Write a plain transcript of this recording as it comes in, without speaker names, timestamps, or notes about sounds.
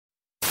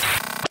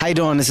How you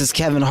doing? This is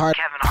Kevin Hart.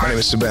 My name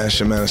is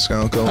Sebastian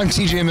Maniscalco. I'm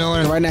TJ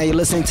Miller. Right now you're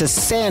listening to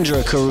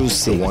Sandra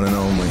Carusi. The one and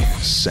only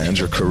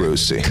Sandra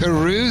Carusi.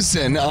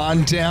 Cruising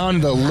on down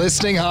the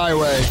Listing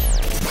Highway.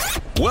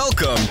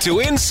 Welcome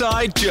to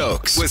Inside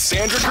Jokes with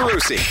Sandra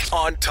Carusi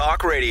on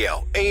Talk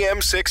Radio,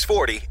 AM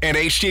 640 and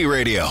HD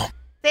Radio.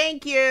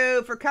 Thank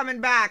you for coming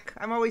back.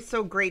 I'm always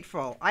so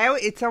grateful.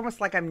 It's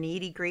almost like I'm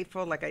needy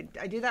grateful. Like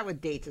I do that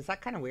with dates. Is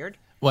that kind of weird?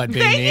 What,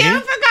 being Thank needy? you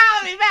for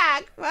calling me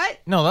back. What?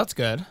 No, that's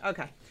good.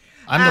 Okay.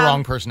 I'm the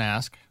wrong person to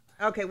ask.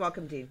 Okay,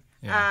 welcome, Dean.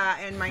 Yeah.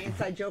 And my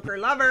Inside Joker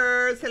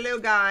lovers. Hello,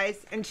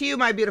 guys. And to you,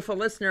 my beautiful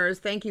listeners,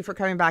 thank you for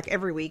coming back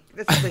every week.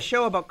 This is a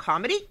show about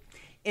comedy,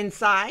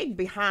 inside,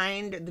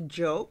 behind the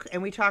joke.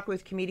 And we talk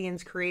with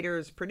comedians,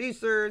 creators,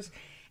 producers,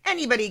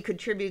 anybody who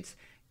contributes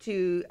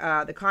to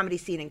the comedy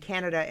scene in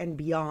Canada and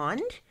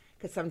beyond,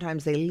 because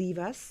sometimes they leave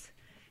us.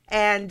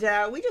 And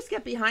we just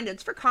get behind it.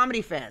 It's for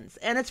comedy fans.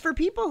 And it's for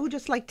people who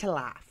just like to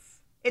laugh.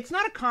 It's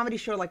not a comedy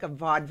show like a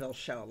vaudeville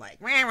show, like,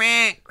 wah,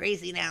 wah,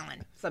 Crazy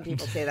Alan. Some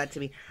people say that to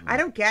me. I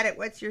don't get it.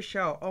 What's your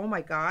show? Oh,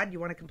 my God. You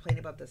want to complain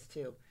about this,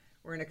 too.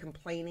 We're in a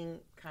complaining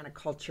kind of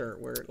culture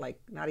where, like,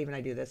 not even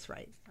I do this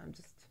right. I'm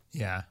just,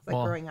 Yeah. it's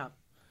like growing up.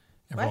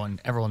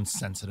 Everyone's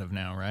sensitive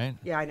now, right?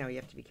 Yeah, I know. You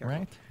have to be careful.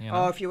 Right? You know?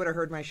 Oh, if you would have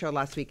heard my show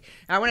last week.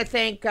 I want to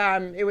thank,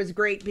 it was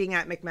great being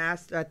at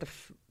McMaster, at the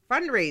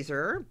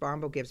fundraiser,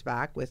 Bombo Gives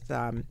Back, with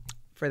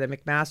for the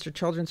McMaster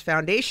Children's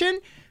Foundation,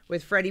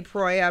 with Freddie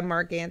Proya,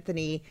 Mark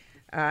Anthony,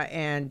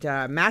 and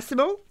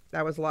Massimo.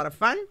 That was a lot of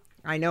fun.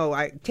 I know.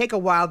 I take a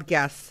wild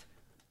guess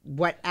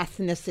what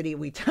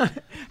ethnicity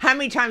how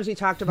many times we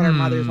talked about our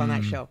mothers on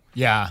that show.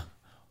 Yeah.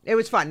 It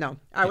was fun. No,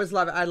 I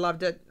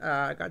loved it.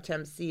 I got to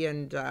MC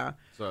and Is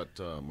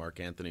that Mark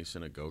Anthony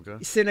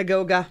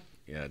Synagoga?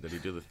 Yeah, did he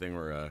do the thing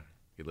where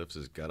he lifts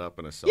his gut up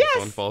and a cell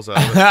phone falls out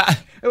of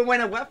it?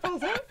 When a what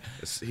falls out?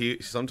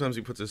 Sometimes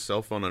he puts his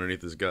cell phone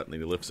underneath his gut and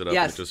then he lifts it up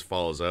Yes. and it just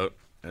falls out.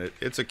 And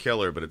it's a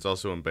killer, but it's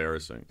also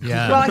embarrassing.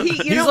 Yeah. Well,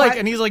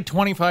 he's like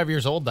 25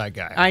 years old, that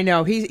guy. I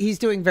know. He's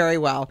doing very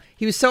well.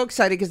 He was so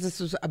excited because this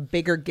was a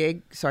bigger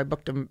gig, so I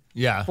booked him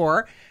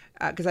for,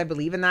 because I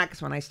believe in that,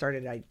 because when I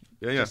started, I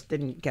just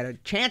didn't get a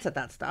chance at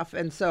that stuff.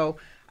 And so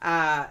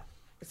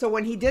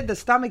when he did the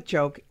stomach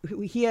joke,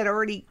 he had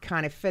already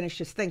kind of finished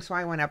his thing, so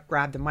I went up,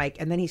 grabbed the mic,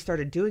 and then he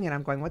started doing it.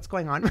 I'm going, what's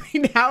going on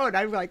right now? And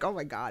I'm like, oh,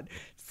 my God.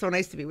 It's so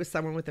nice to be with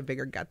someone with a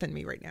bigger gut than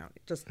me right now.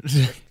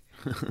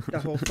 The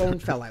whole phone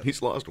fell out.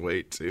 He's lost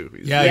weight, too.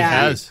 He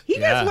has. He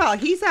does well.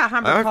 He's at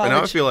Humber College.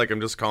 Now I feel like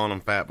I'm just calling him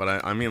fat,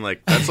 but I mean,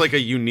 like, that's like a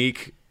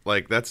unique,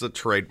 like, that's a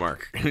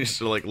trademark. Just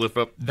to, like, lift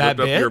up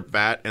your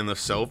bat and the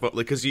cell phone.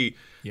 Like, because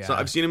so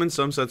I've seen him in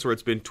some sets where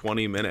it's been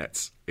 20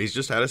 minutes. He's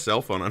just had a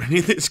cell phone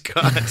underneath his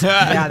gut.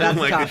 Yeah, that's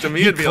like, tough. To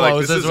me, it'd be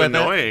like, this is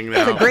annoying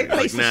now. It's a great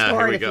place to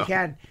store it if go. you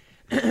can.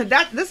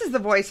 This is the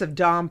voice of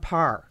Dom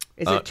Parr.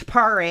 Is it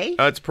Paré?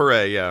 It's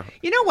Paré, yeah.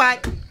 You know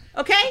what?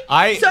 Okay?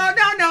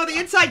 No, the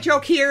inside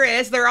joke here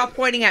is they're all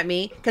pointing at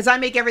me because I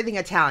make everything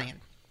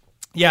Italian.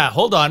 Yeah,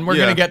 hold on. We're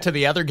going to get to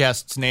the other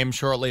guest's name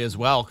shortly as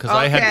well, because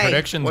I had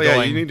predictions going.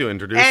 going. You need to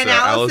introduce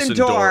Allison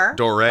Dore.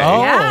 Dore.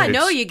 Oh. Yeah,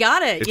 no, you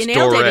got it. You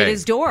nailed it. It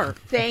is Dore.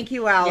 Thank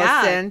you,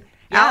 Allison.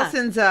 Yeah.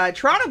 Allison's a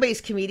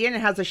Toronto-based comedian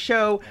and has a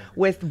show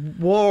with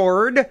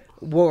Warded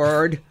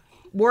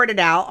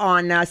Al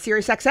on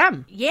Sirius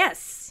XM.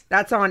 Yes.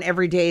 That's on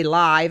Every Day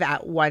Live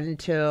at 1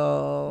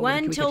 till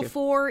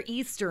 4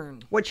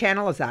 Eastern. What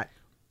channel is that?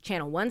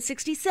 Channel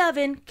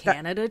 167,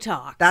 Canada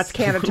Talks. That's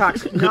Canada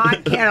Talks,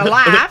 not Canada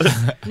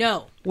Laughs.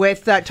 No.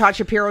 With Todd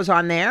Shapiro's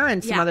on there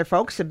and some other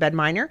folks, and Ben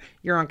Miner.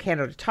 You're on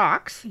Canada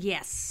Talks.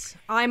 Yes.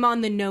 I'm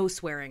on the no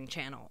swearing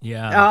channel.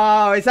 Yeah.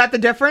 Oh, is that the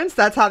difference?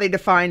 That's how they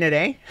define it,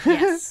 eh?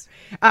 Yes.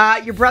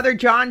 Your brother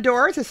John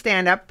Dore is a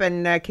stand-up,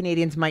 and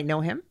Canadians might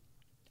know him.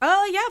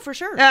 Oh, yeah, for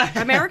sure.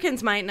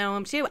 Americans might know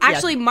him, too.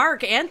 Actually,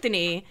 Mark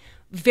Anthony,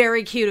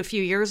 very cute a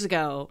few years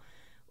ago,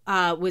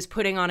 was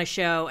putting on a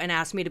show and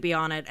asked me to be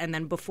on it. And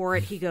then before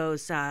it, he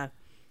goes,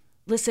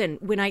 listen,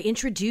 when I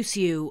introduce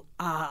you,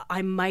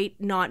 I might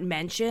not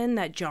mention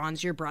that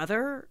John's your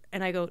brother.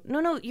 And I go,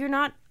 no, you're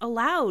not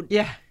allowed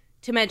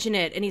to mention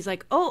it. And he's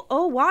like,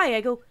 oh, why?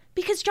 I go,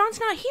 because John's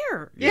not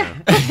here. Yeah.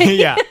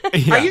 Yeah.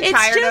 Are you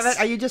tired of it?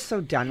 Are you just so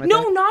done with it?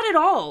 No, not at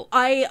all.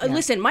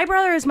 Listen, my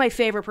brother is my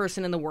favorite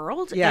person in the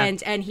world. Yeah.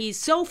 And he's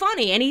so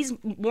funny. And he's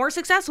more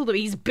successful than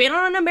me. He's been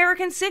on an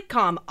American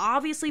sitcom.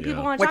 Obviously,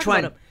 people want to talk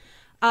about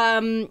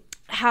him.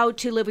 How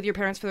to Live with Your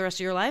Parents for the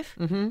Rest of Your Life.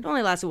 Mm-hmm. It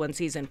only lasted one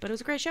season, but it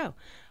was a great show.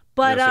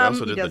 But he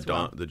also did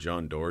the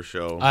John Dore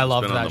show. I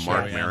love that show. He's been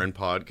on the Mark Maron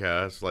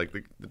podcast. Like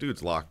the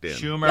dude's locked in.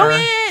 Schumer. Oh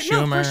yeah,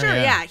 no, for sure.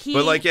 Yeah,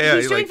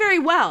 he's doing very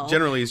well.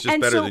 Generally, he's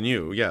just better than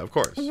you. Yeah, of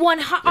course.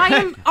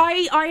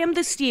 I am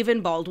the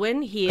Stephen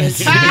Baldwin. He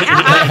is.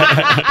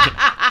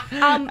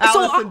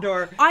 Allison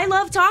Dore. I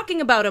love talking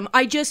about him.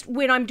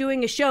 When I'm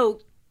doing a show,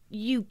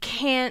 you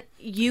can't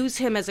use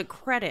him as a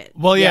credit.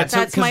 Well, yeah,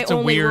 that's my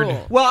only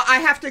rule. Well, I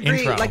have to agree.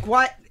 Intro. Like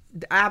what?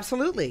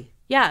 Absolutely.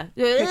 Yeah,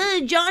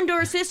 John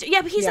Dore's sister.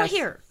 Yeah, but he's not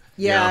here.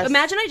 Yeah.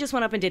 Imagine I just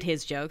went up and did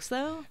his jokes,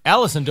 though.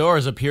 Allison Dore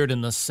has appeared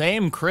in the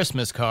same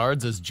Christmas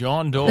cards as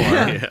John Dore.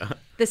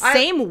 The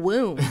same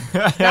womb.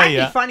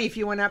 That'd be funny if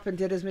you went up and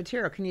did his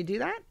material. Can you do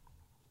that?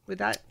 With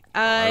that?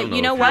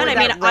 You know what? I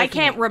mean, I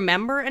can't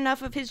remember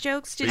enough of his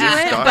jokes to do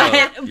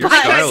it. Your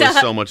style is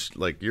so much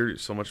you're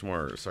so much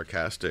more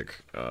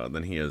sarcastic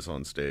than he is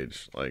on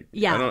stage. Like,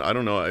 yeah. I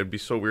don't know. It'd be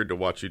so weird to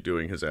watch you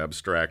doing his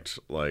abstract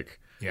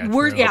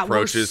approaches.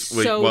 approaches.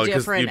 We're so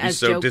different you'd be as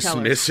so joke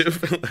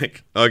dismissive.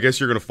 Like, I guess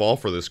you're gonna fall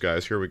for this,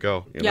 guys. Here we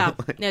go. You know?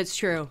 It's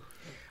true.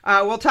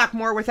 We'll talk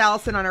more with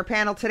Allison on our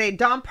panel today.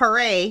 Dom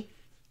Paré.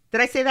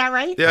 Did I say that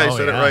right? Yeah, you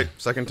said it right.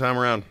 Second time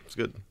around. It's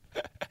good.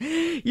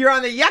 You're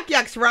on the Yuck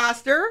Yucks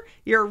roster.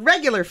 You're a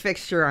regular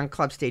fixture on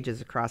club stages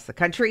across the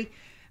country.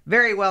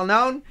 Very well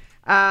known.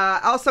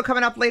 Also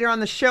coming up later on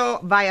the show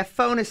via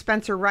phone is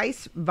Spencer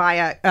Rice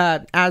via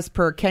As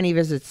Per Kenny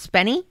Visits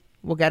Spenny.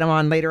 We'll get him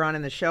on later on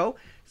in the show.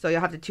 So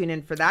you'll have to tune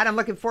in for that. I'm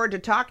looking forward to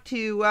talk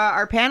to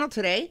our panel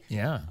today.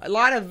 Yeah. A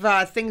lot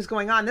of things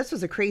going on. This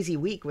was a crazy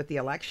week with the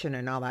election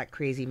and all that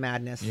crazy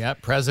madness. Yeah,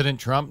 President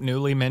Trump,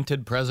 newly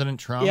minted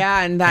President Trump.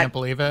 Yeah, and that can't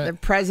believe it.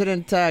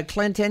 President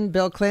Clinton,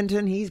 Bill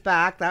Clinton, he's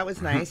back. That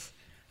was nice.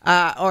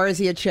 Or is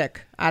he a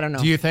chick? I don't know.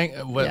 Do you think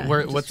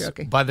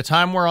by the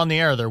time we're on the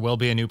air, there will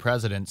be a new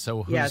president?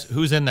 So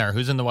who's in there?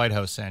 Who's in the White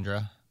House,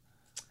 Sandra?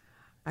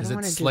 Is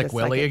it Slick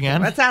Willie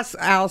again? Let's ask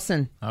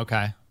Allison.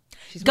 Okay.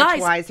 She's much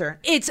wiser.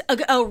 It's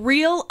a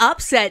real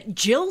upset.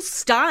 Jill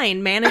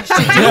Stein managed to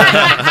do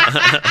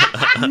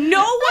it. No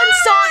one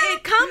saw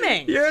it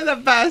coming. You're the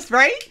best,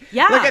 right?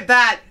 Yeah. Look at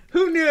that.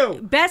 Who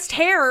knew? Best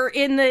hair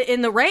in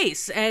the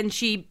race, and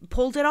she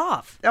pulled it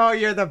off. Oh,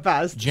 you're the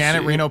best.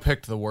 Janet Reno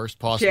picked the worst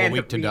possible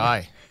week to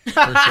die. For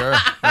sure,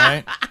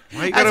 right?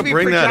 Why you gotta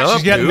bring that up?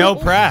 She's getting no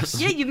press.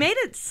 Yeah, you made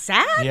it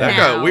sad. Yeah. That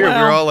got weird.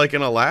 We're all like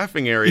in a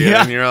laughing area,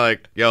 and you're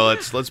like, "Yo,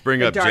 let's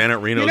bring up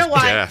Janet Reno's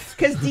death."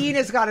 Because Dean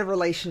has got a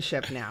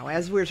relationship now,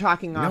 as we were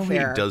talking off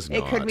air. No, he does not.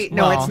 It could be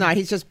it's not.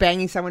 He's just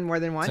banging someone more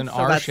than once. It's an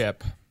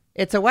R-ship.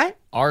 It's a what?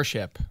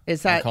 R-ship.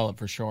 Is that? I call it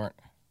for short.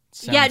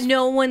 Yeah,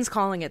 no one's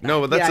calling it that.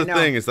 No, but that's the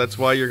thing, is that's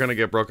why you're going to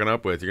get broken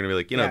up with. You're going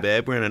to be like,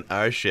 babe, we're in an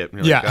R-ship.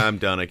 And you're like, I'm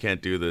done. I can't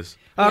do this.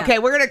 Okay,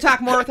 we're going to talk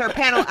more with our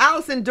panel.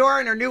 Allison Dore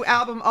and her new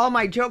album, All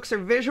My Jokes Are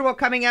Visual,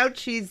 coming out.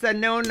 She's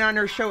known on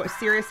her show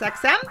Sirius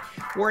XM,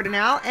 Ward and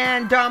Al,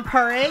 and Dom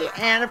Paré.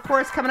 And, of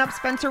course, coming up,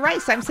 Spencer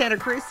Rice. I'm Sandra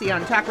Carusi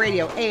on Talk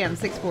Radio, AM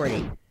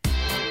 640.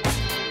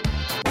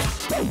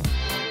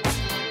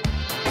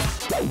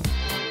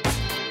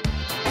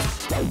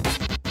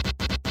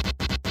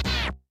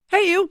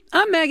 Hey you,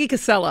 I'm Maggie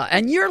Casella,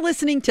 and you're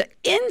listening to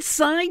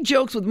Inside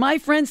Jokes with my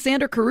friend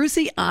Sandra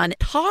Carusi on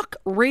Talk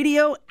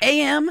Radio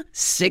AM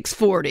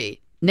 640.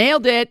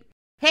 Nailed it.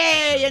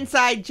 Hey,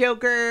 Inside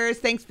Jokers.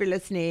 Thanks for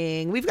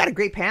listening. We've got a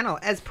great panel,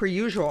 as per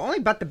usual. Only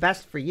but the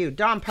best for you.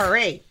 Dom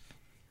Paré.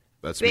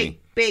 That's me.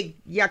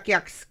 Big Yuck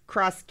Yucks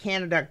cross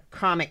Canada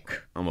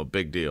comic. I'm a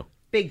big deal.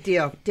 Big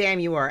deal. Damn,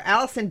 you are.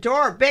 Allison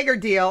Dore, bigger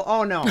deal.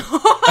 Oh, no.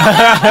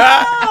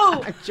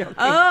 I'm joking.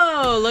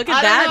 Oh, look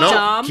at that,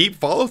 Dom. Keep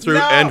follow through.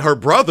 No. And her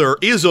brother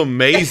is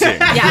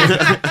amazing.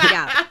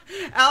 Yeah.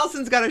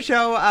 Allison's got a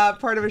show,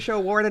 part of a show,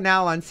 Ward and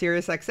Al on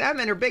Sirius XM,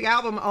 and her big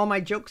album, All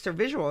My Jokes Are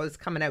Visual, is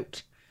coming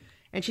out.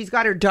 And she's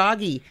got her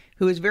doggy,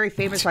 who is very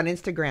famous on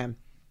Instagram.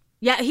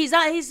 Yeah, he's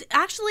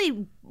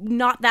actually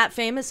not that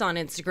famous on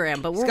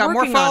Instagram, but we're He's got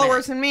more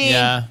followers than me.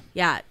 Yeah.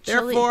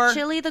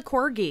 Chili the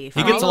corgi.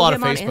 He gets a lot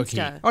of Facebook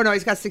heat. Oh no,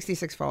 he's got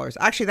 66 followers.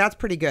 Actually, that's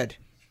pretty good.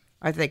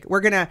 I think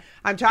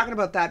I'm talking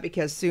about that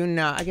because soon,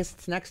 I guess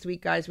it's next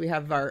week, guys. We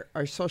have our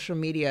social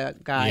media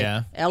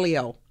guy,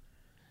 Elio.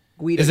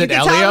 Guido. Is it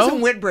Elio? Elio? I was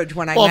in Woodbridge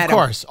when I met him. Well, of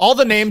course. All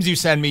the names you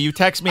send me, you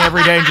text me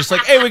every day and just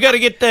like, hey, we got to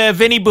get the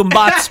Vinny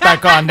Boombats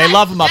back on. They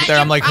love him up there.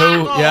 I'm like,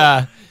 who?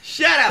 Yeah.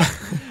 Shut up.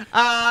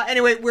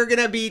 Anyway, we're going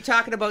to be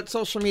talking about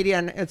social media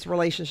and its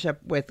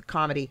relationship with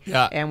comedy.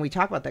 Yeah. And we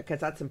talk about that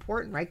because that's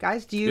important, right,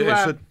 guys? Do you,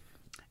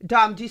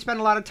 Dom, do you spend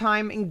a lot of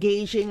time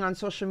engaging on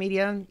social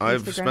media?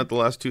 I've spent the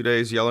last 2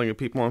 days yelling at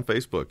people on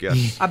Facebook,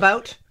 yes.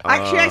 About?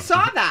 Actually, I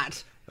saw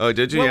that. Oh,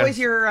 did you? What was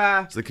your...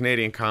 It's the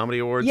Canadian Comedy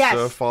Awards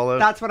fallout?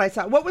 That's what I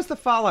saw. What was the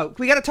fallout?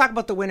 We got to talk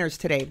about the winners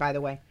today, by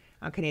the way,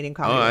 on Canadian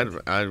Comedy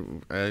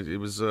Awards. It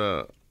was...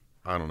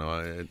 I don't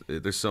know.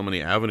 There's so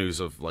many avenues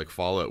of like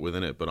fallout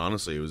within it, but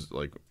honestly, it was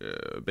like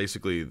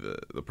basically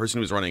the person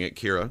who was running it,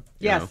 Kira.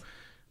 You know,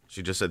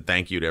 she just said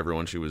thank you to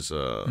everyone. She was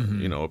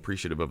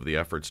appreciative of the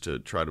efforts to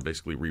try to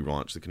basically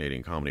relaunch the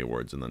Canadian Comedy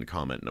Awards. And then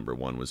comment number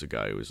one was a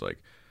guy who was like,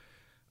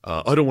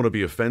 I don't want to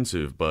be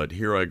offensive, but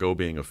here I go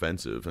being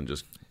offensive, and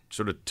just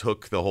sort of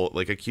took the whole,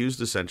 like,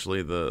 accused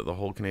essentially the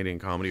whole Canadian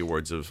Comedy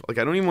Awards of, like,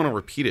 I don't even want to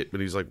repeat it, but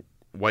he's like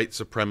white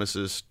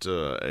supremacist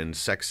and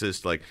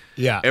sexist, like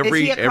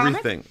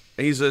everything.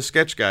 He's a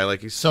sketch guy,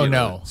 like he's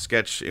a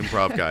sketch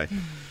improv guy.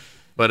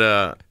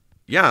 But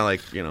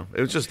like, you know,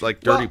 it was just like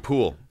dirty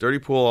pool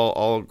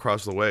all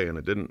across the way, and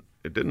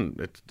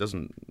it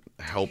doesn't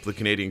help the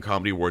Canadian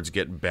Comedy Awards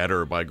get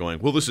better by going,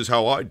 well, this is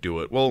how I do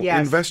it. Well,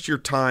 invest your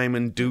time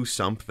and do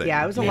something.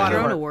 Yeah, it was a lot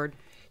of work.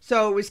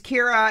 So it was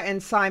Kira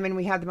and Simon.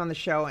 We had them on the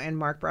show, and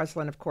Mark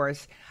Breslin, of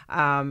course.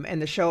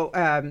 And the show,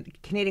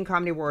 Canadian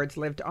Comedy Awards,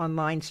 lived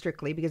online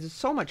strictly because it's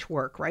so much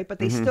work, right? But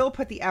they still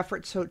put the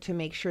effort to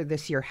make sure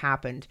this year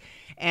happened.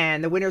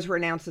 And the winners were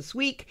announced this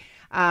week.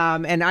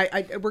 And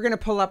we're going to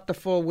pull up the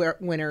full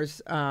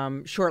winners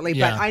shortly.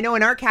 Yeah. But I know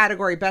in our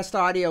category, Best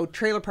Audio,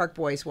 Trailer Park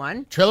Boys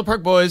won. Trailer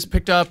Park Boys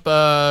picked up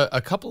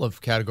a couple of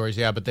categories,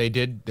 but they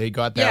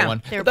got that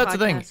one. But that's the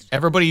thing.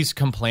 Everybody's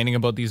complaining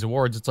about these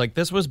awards. It's like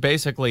this was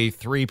basically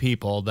 3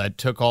 people that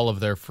took all of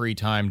their free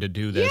time to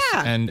do this.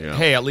 Yeah. And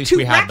hey, at least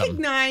we had them. To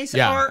recognize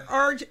our,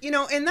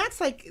 and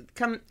that's like,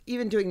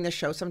 even doing this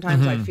show,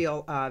 sometimes I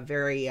feel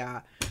very...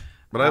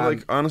 But I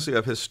honestly,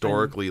 I've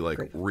historically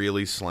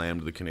really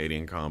slammed the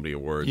Canadian Comedy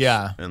Awards.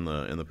 Yeah. In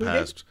the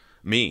past,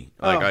 me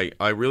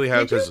I really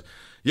have because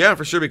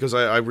for sure because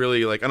I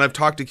really and I've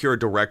talked to Kira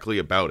directly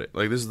about it.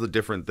 Like this is the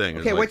different thing.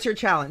 Okay, what's your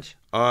challenge?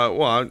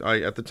 Well,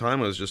 I at the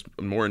time I was just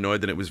more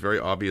annoyed that it was very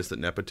obvious that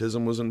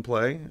nepotism was in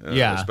play.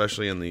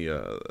 Especially in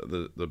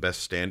the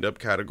best stand-up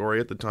category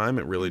at the time,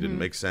 it really didn't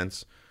make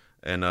sense.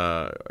 And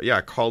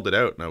I called it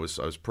out, and I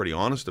was pretty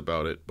honest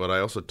about it. But I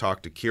also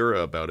talked to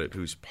Kira about it,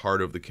 who's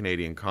part of the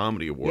Canadian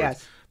Comedy Awards.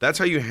 Yes. That's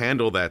how you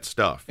handle that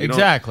stuff.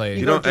 Exactly.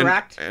 You don't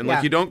direct, and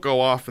you don't go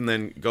off and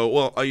then go,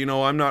 well,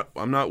 I'm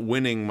not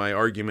winning my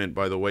argument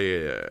by the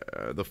way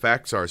the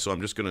facts are, so I'm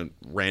just going to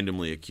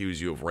randomly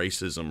accuse you of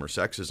racism or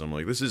sexism.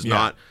 Like this is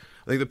not.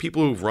 I think the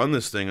people who've run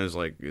this thing is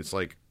it's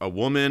like a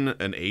woman,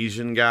 an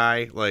Asian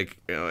guy, I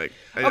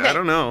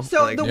don't know.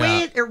 So the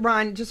way it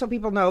run, just so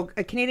people know,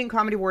 Canadian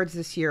Comedy Awards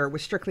this year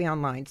was strictly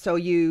online. So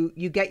you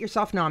get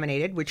yourself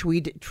nominated, which we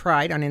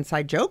tried on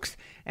Inside Jokes,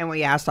 and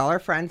we asked all our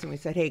friends, and we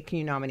said, hey, can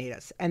you nominate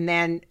us? And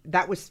then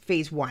that was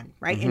phase 1,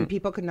 right? And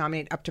people could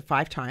nominate up to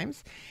 5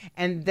 times,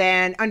 and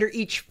then under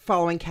each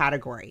following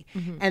category.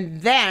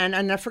 And then,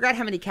 and I forgot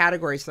how many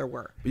categories there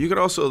were. But you could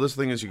also, this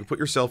thing is you could put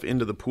yourself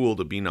into the pool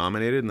to be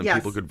nominated, and then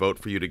people could vote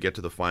for you to get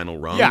to the final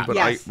rung. Yeah.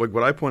 But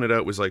what I pointed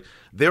out was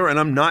and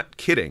I'm not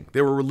kidding,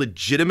 there were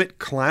legitimate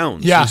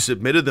clowns who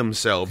submitted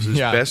themselves as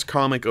best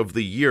comic of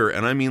the year.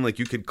 And I mean,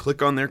 you could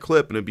click on their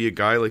clip and it'd be a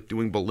guy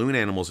doing balloon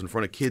animals in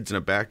front of kids in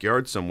a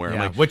backyard somewhere.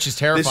 Yeah, which is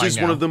terrifying. This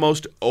is one of the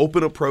most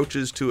open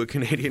approaches to a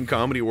Canadian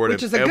Comedy Award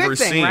I've ever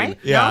seen. Right?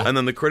 Yeah. And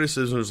then the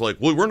criticism is well,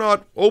 we're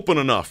not open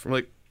enough.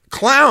 I'm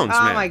clowns,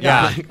 man. Oh my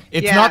God. Yeah.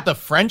 It's not the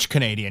French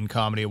Canadian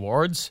Comedy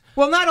Awards.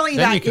 Well, not only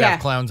then that, you could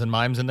have clowns and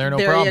mimes in there, no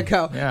problem. There you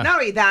go. Yeah. Not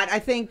only that, I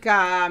think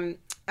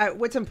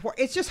what's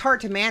important, it's just hard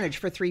to manage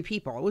for 3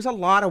 people. It was a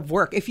lot of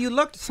work. If you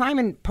looked,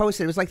 Simon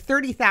posted, it was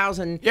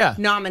 30,000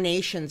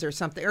 nominations or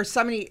something,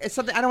 something.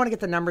 I don't want to get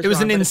the numbers. It was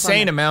wrong, an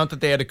insane amount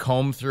that they had to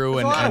comb through.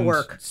 It's a lot of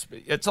work.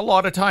 It's a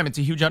lot of time. It's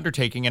a huge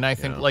undertaking. And I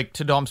think,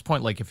 to Dom's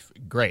point,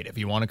 if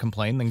you want to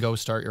complain, then go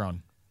start your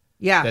own.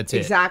 Yeah, that's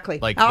exactly.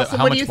 It. Allison,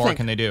 how what do much you more think?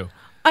 can they do?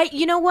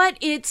 You know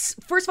what?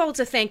 First of all, it's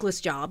a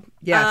thankless job.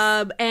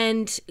 Yes.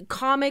 And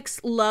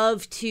comics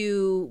love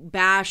to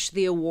bash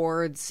the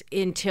awards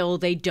until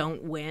they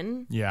don't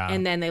win. Yeah.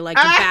 And then they like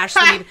to bash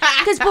them.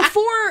 Because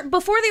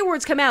before the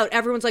awards come out,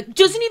 everyone's like,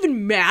 doesn't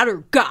even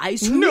matter,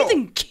 guys. Who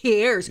even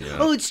cares? Yeah.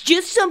 Oh, it's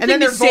just something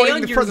to say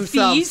on your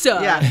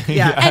visa.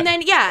 Yeah.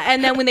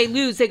 And then when they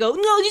lose, they go,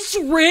 no, this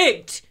is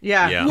rigged.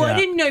 Yeah. Why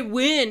didn't I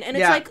win? And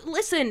it's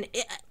listen,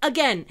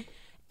 again,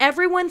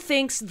 everyone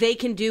thinks they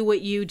can do what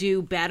you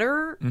do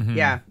better,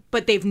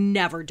 but they've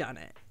never done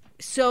it.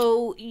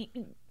 So,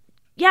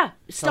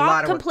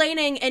 stop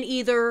complaining and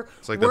either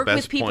work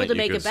with people to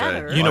make it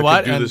better. You know what?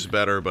 I could do this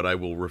better, but I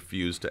will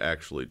refuse to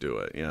actually do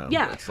it.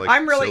 Yeah. It's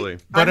I'm really silly.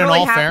 But in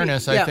all happy.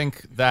 fairness, I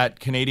think that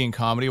Canadian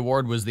Comedy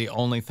Award was the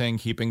only thing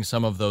keeping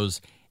some of those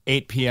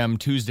 8 p.m.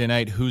 Tuesday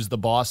night Who's the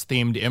Boss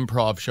themed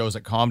improv shows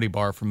at Comedy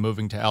Bar from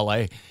moving to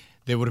L.A.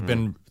 They would have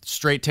been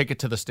straight ticket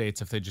to the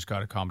States if they just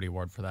got a comedy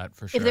award for that,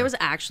 for sure. If there was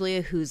actually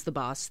a Who's the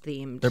Boss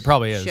themed there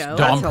probably is. Show,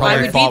 Dom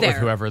probably fought with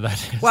whoever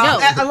that is. Well,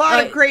 a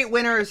lot of great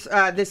winners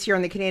this year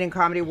on the Canadian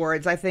Comedy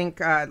Awards. I think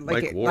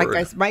Mike Ward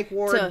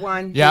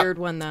won. It's a weird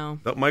one, though.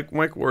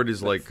 Mike Ward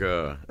is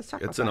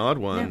it's an odd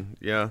one.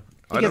 Yeah.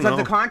 Because of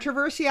the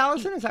controversy,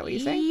 Allison? Is that what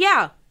you're saying?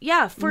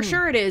 Yeah, for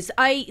sure it is.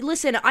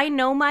 I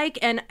know Mike,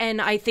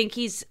 and I think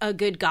he's a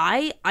good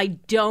guy. I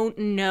don't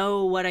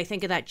know what I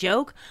think of that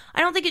joke. I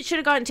don't think it should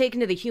have gotten taken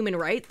to the Human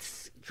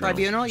Rights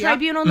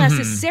Tribunal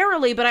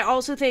necessarily, but I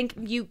also think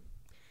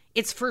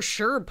it's for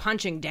sure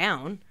punching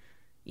down.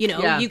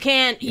 You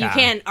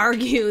can't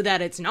argue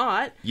that it's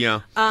not.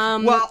 Yeah.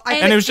 And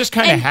it was just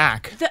kind of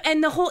hack.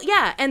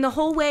 The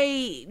whole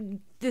way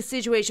the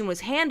situation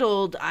was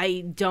handled,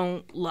 I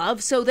don't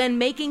love. So then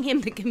making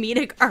him the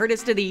comedic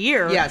artist of the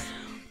year. Yes.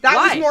 That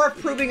was more of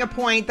proving a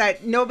point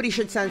that nobody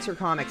should censor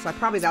comics.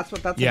 Probably that's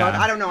what that's about.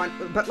 I don't know.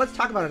 But let's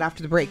talk about it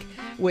after the break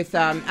with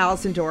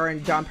Allison Dore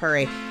and Dom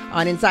Paré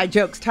on Inside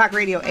Jokes, Talk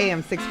Radio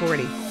AM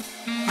 640.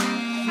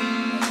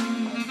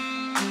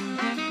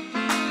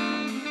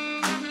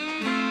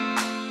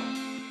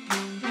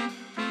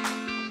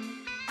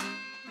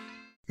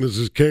 This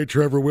is K.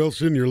 Trevor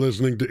Wilson. You're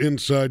listening to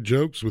Inside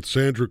Jokes with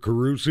Sandra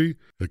Carusi.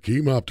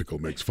 Hakeem Optical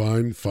makes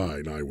fine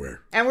eyewear.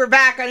 And we're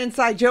back on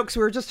Inside Jokes.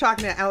 We were just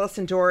talking to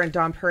Allison Dore and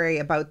Don Paré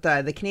about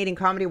the Canadian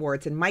Comedy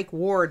Awards, and Mike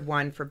Ward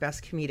won for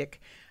Best Comedic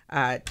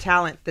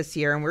Talent this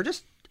year. And we're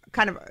just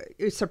kind of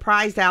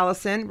surprised,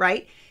 Allison,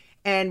 right?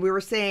 And we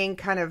were saying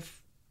kind of,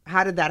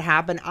 how did that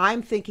happen?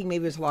 I'm thinking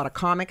maybe there's a lot of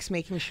comics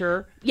making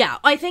sure. Yeah,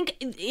 I think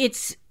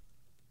it's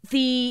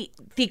the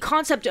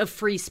concept of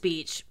free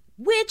speech,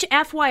 which,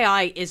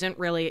 FYI, isn't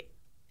really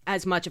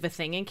as much of a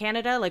thing in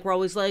Canada. Like, we're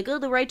always like, oh,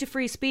 the right to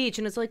free speech.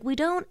 And it's like, we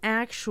don't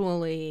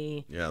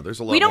actually... Yeah, there's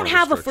a lot We don't more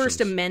have a First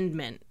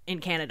Amendment in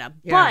Canada.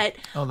 Yeah.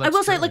 But I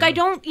will say, like, I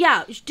don't...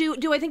 Yeah,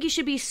 do I think he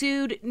should be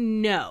sued?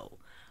 No.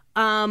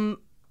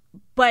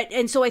 But,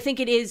 and so I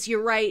think it is,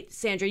 you're right,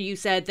 Sandra, you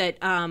said that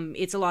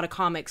it's a lot of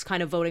comics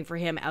kind of voting for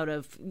him out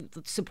of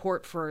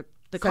support for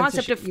the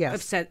concept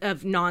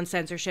of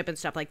non-censorship and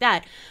stuff like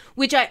that,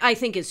 which I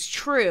think is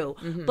true.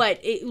 Mm-hmm.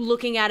 But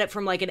looking at it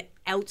from like an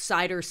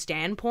outsider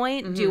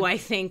standpoint, do I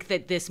think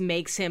that this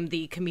makes him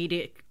the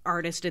comedic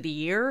artist of the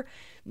year?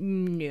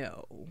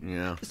 No.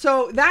 Yeah.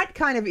 So that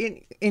kind of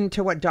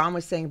into what Don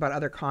was saying about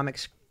other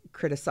comics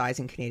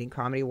criticizing Canadian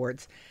Comedy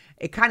Awards,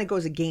 it kind of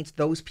goes against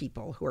those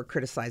people who are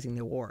criticizing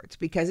the awards,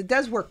 because it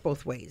does work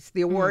both ways.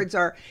 The awards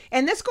are,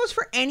 and this goes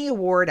for any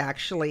award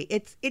actually.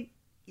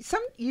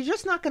 You're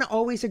just not going to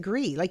always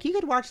agree. Like, you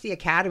could watch the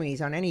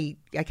Academies on any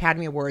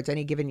Academy Awards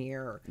any given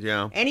year, or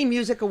any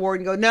music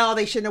award, and go, no,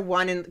 they shouldn't have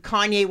won. And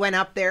Kanye went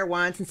up there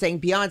once and saying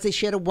Beyonce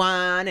should have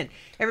won, and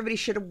everybody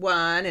should have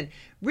won. And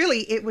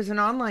really, it was an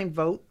online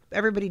vote.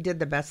 Everybody did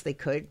the best they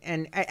could,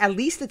 and at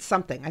least it's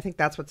something. I think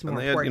that's what's more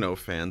important. And they had,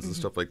 fans and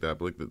stuff like that.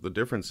 But like the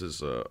difference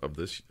is of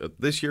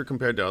this year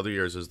compared to other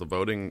years is the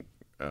voting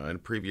in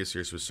previous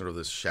years was sort of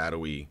this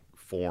shadowy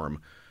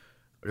form.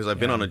 Because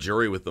I've been on a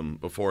jury with them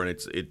before, and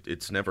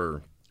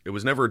it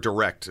was never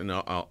direct and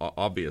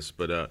obvious.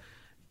 But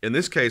in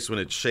this case, when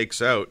it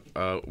shakes out,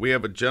 we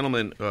have a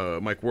gentleman,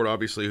 Mike Ward,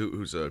 obviously,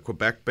 who's a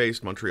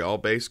Quebec-based,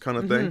 Montreal-based kind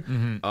of thing.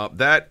 Mm-hmm.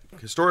 That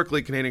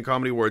historically, Canadian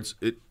Comedy Awards,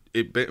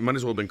 it might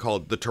as well have been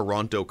called the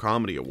Toronto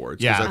Comedy Awards,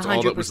 because that's 100%.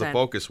 All that was the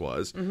focus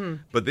was. Mm-hmm.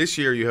 But this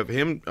year you have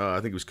him, I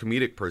think it was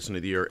Comedic Person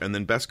of the Year, and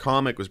then Best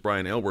Comic was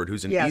Brian Aylward,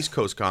 who's an East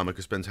Coast comic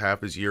who spends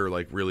half his year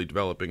like really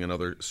developing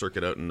another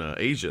circuit out in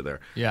Asia there.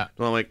 Yeah.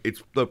 So I'm like,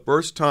 it's the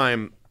first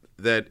time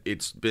that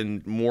it's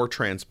been more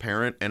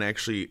transparent and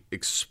actually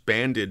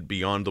expanded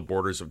beyond the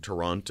borders of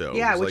Toronto.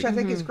 Yeah, which I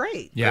think is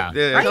great. Yeah,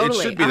 right? Totally.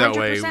 It should be 100%. That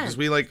way, because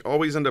we like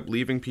always end up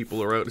leaving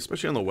people out,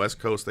 especially on the West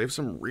Coast. They have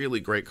some really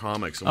great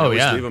comics, and we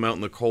always leave them out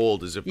in the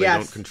cold as if they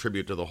don't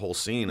contribute to the whole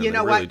scene. And you know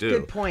they really what? Do.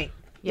 Good point.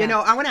 Yeah.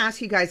 I want to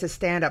ask you guys as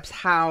stand-ups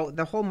how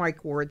the whole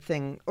Mike Ward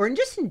thing, or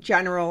just in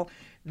general,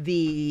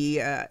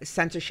 the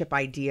censorship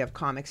idea of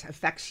comics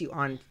affects you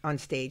on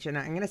stage. And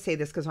I'm going to say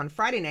this because on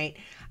Friday night,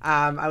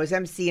 I was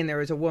MC, and there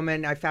was a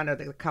woman. I found out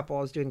that the couple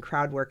was doing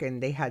crowd work,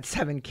 and they had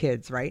 7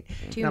 kids, right?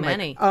 Too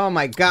many. Like, oh,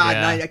 my God.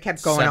 Yeah. And I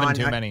kept going 7 on.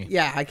 too many.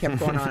 I kept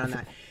going on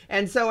that.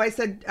 And so I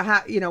said,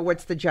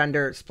 what's the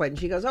gender split? And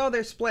she goes, oh,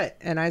 they're split.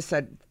 And I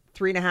said,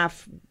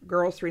 3.5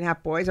 girls,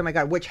 3.5 boys. Oh my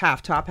God, which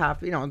half? Top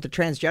half, the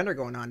transgender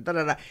going on. Da,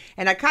 da, da.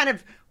 And I kind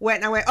of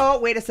went, oh,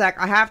 wait a sec.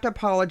 I have to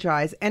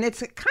apologize. And it's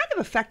kind of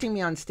affecting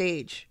me on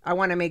stage. I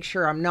want to make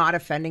sure I'm not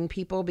offending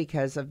people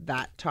because of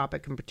that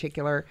topic in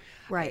particular.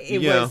 Right.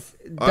 I'll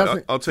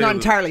tell it's not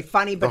entirely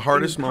funny, but the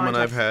hardest moment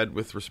I've had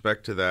with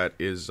respect to that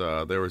is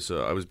I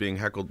was being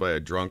heckled by a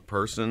drunk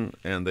person,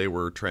 and they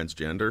were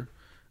transgender.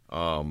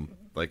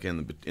 Like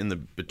in the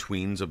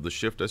betweens of the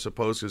shift, I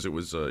suppose, because it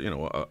was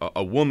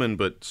a woman,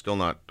 but still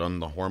not done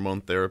the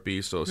hormone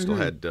therapy, so still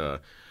had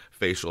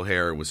facial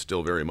hair, was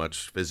still very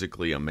much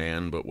physically a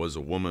man, but was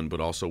a woman, but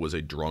also was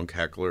a drunk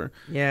heckler.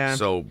 Yeah.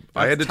 So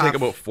I had to take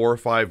about 4 or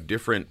 5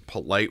 different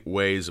polite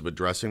ways of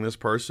addressing this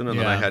person, and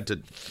then I had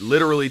to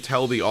literally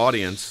tell the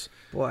audience.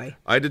 Boy.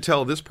 I had to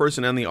tell this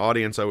person and the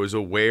audience I was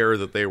aware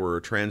that they were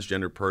a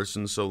transgender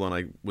person, so when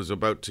I was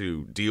about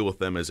to deal with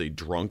them as a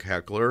drunk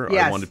heckler,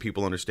 I wanted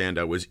people to understand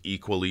I was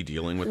equally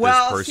dealing with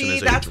this person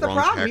as a that's drunk the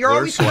problem. heckler, You're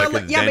always so I gonna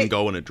could then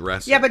go and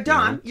address it. Yeah, but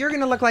Dom, you're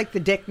going to look like the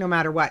dick no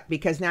matter what,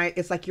 because now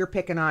it's like you're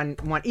picking on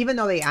one, even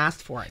though they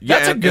asked for it. Yeah,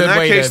 that's a good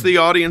way. In that case, the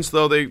audience,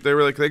 though, they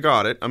were like, they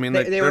got it. I mean,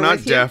 they're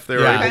not deaf. They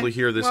were able to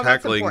hear this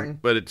heckling,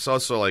 but it's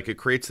also like it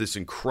creates this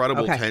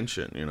incredible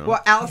tension,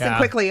 Well, Allison,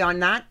 quickly on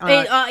that.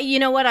 You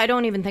know what? I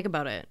don't even think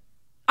about it.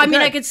 I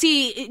mean, I could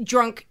see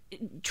drunk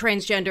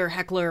transgender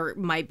heckler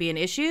might be an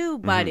issue,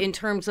 but in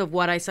terms of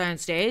what I say on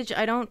stage,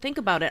 I don't think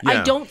about it.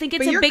 I don't think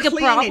it's a big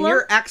problem. And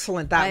you're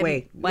excellent that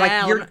way.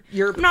 Well,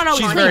 you're not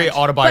always. She's very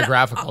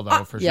autobiographical,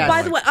 though, for sure.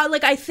 By the way,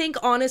 I think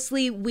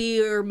honestly,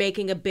 we're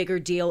making a bigger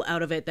deal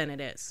out of it than it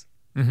is.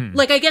 Mm-hmm.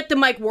 Like, I get the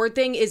Mike Ward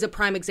thing is a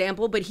prime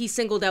example, but he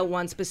singled out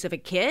one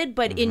specific kid.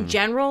 But in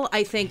general,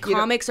 I think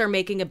comics are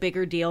making a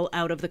bigger deal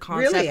out of the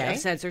concept of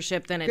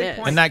censorship than it is.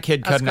 And that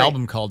kid cut an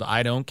album called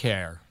I Don't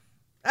Care.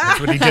 That's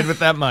what he did with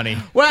that money.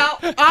 Well,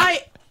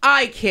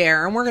 I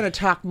care, and we're going to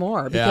talk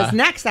more because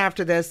next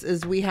after this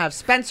is we have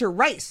Spencer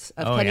Rice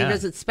of Kenny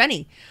Visits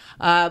Spenny.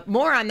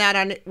 More on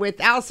that with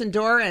Allison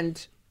Dore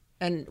and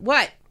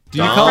what? Do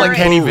you call it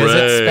Kenny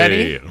Visits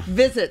Spenny?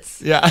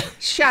 Visits. Yeah.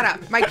 Shut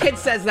up. My kid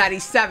says that.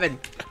 He's 7.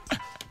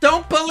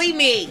 Don't bully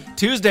me.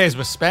 Tuesdays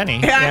with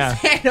Spenny. Yeah.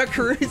 Sandra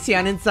Carusi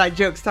on Inside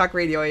Jokes, Talk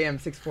Radio AM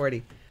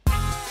 640.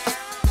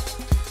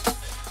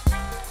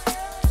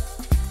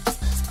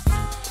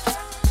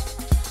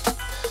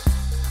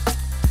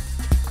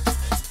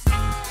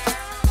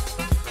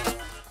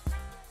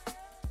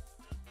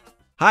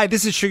 Hi,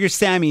 this is Sugar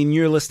Sammy, and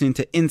you're listening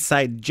to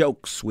Inside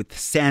Jokes with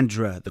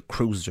Sandra the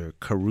Cruiser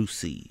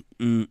Carusi.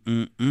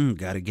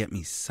 Gotta get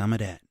me some of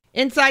that.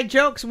 Inside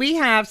Jokes, we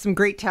have some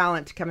great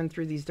talent coming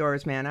through these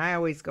doors, man. I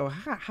always go,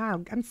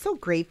 I'm so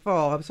grateful.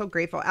 I'm so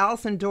grateful.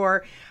 Allison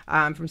Dore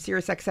from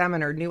SiriusXM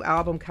and her new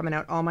album coming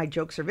out, All My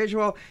Jokes Are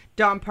Visual.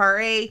 Don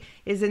Paré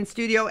is in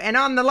studio. And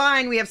on the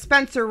line, we have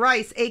Spencer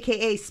Rice,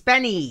 a.k.a.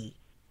 Spenny.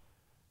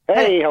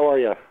 Hey, how are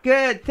you?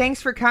 Good.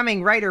 Thanks for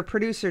coming. Writer,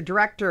 producer,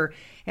 director,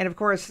 and of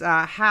course,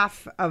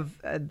 half of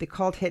the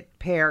cult hit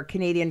pair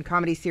Canadian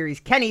comedy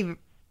series, Kenny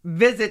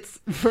Visits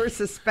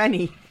versus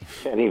Spenny.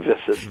 Kenny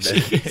Visits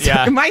Spenny.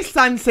 Yeah. My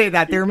sons say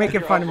that. They were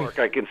making fun of me.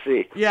 I can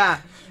see. Yeah.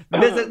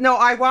 No,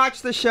 I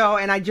watched the show,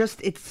 and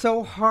it's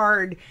so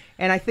hard.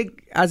 And I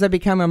think as I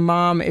become a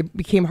mom, it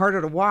became harder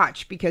to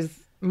watch because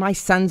my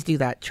sons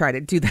try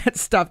to do that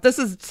stuff. This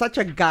is such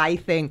a guy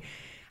thing.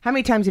 How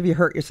many times have you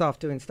hurt yourself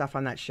doing stuff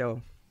on that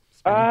show?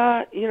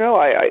 I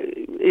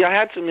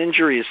had some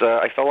injuries.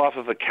 I fell off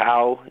of a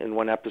cow in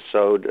one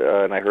episode,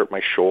 and I hurt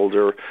my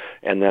shoulder,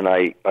 and then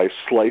I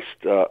sliced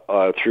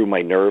through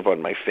my nerve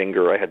on my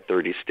finger. I had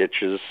 30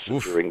 stitches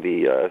during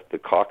the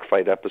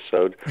cockfight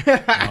episode.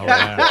 And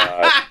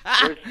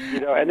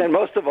then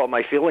most of all,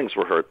 my feelings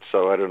were hurt,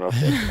 so I don't know.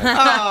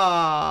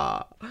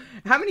 How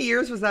many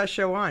years was that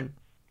show on?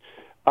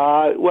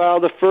 Well,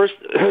 the first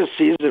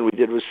season we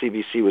did with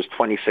CBC was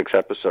 26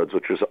 episodes,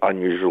 which was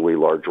unusually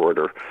large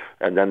order,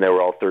 and then they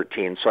were all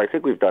 13. So I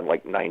think we've done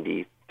like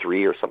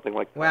 93 or something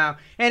like that. Wow!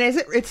 And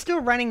it's still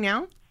running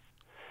now?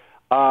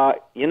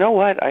 You know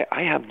what?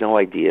 I have no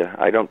idea.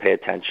 I don't pay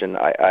attention.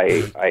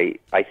 I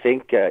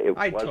think it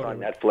was on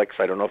Netflix.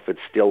 I don't know if it's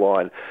still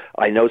on.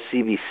 I know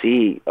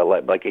CBC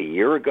like a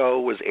year ago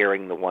was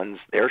airing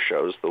their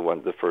shows,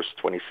 the first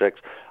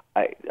 26.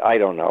 I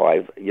don't know.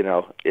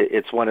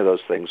 It's one of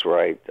those things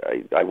where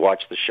I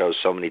watch the shows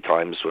so many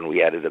times when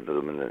we edited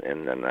them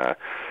and then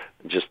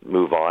just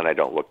move on. I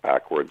don't look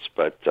backwards.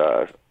 But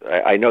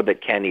I know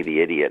that Kenny the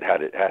Idiot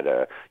had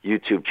a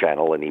YouTube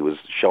channel, and he was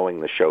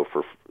showing the show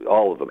for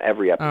all of them,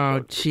 every episode.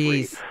 Oh,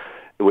 jeez.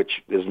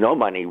 Which there's no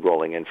money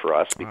rolling in for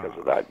us because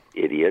of that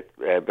idiot.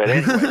 But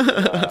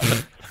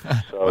anyway.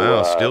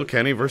 Still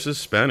Kenny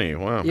versus Spenny.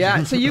 Wow.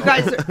 Yeah, so you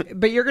guys,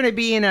 but you're going to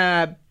be in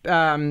a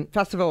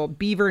festival,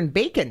 Beaver and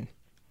Bacon,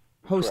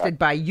 hosted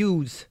by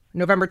Hughes,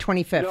 November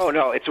 25th.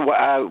 No, it's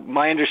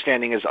my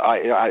understanding is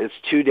it's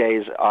 2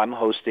 days. I'm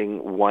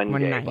hosting one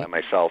day night by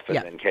myself, and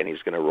then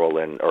Kenny's going to roll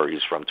in, or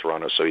he's from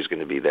Toronto, so he's going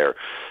to be there.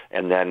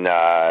 And then,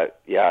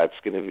 it's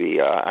going to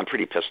be, I'm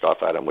pretty pissed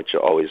off at him, which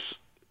always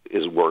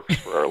is work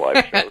for our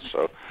live shows.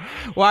 So,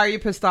 why are you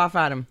pissed off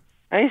at him?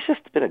 He's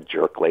just been a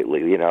jerk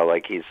lately,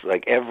 like he's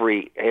like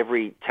every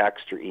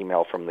text or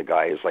email from the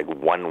guy is like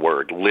one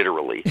word,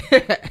 literally.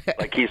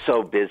 Like he's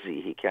so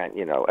busy he can't,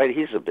 and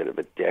he's a bit of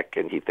a dick,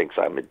 and he thinks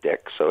I'm a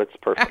dick, so it's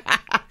perfect.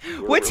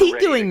 What's he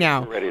doing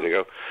now? We're ready to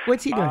go.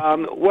 What's he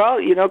doing? Well,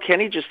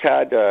 Kenny just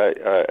had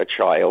a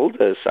child,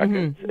 a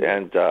second,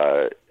 and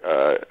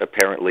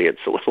apparently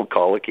it's a little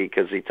colicky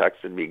because he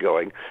texted me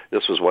going,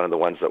 this was one of the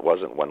ones that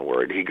wasn't one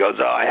word. He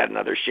goes, I had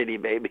another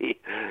shitty baby.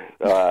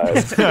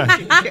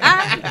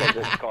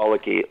 Because it's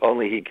colicky.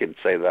 Only he could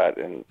say that,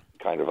 and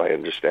kind of I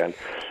understand.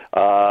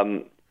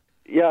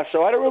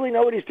 So I don't really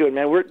know what he's doing,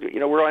 man.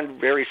 We're on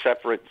very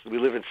separate. We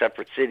live in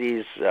separate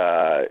cities.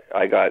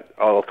 I got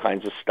all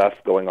kinds of stuff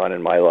going on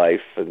in my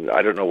life, and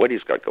I don't know what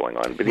he's got going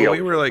on. But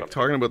we were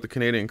talking about the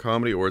Canadian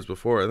Comedy Awards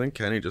before. I think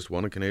Kenny just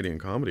won a Canadian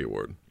Comedy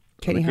Award.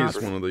 Kenny Hobbs.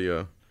 He's one of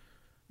the.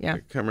 I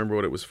can't remember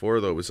what it was for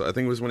though. I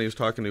think it was when he was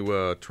talking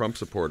to Trump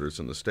supporters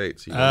in the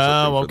States.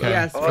 Okay.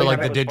 Yes. For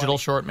the digital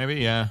short, maybe.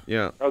 Yeah.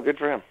 Yeah. Oh, good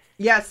for him.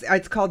 Yes,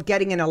 it's called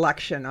Getting an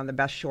Election on the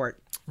Best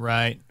Short.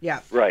 Right.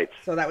 Yeah. Right.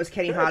 So that was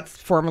Kenny Hotz,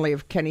 formerly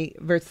of Kenny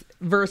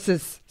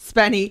versus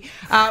Spenny.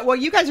 Well,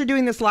 you guys are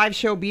doing this live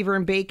show, Beaver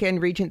and Bacon,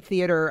 Regent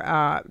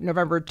Theater,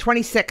 November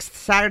 26th,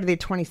 Saturday the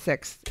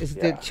 26th is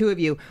the two of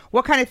you.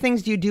 What kind of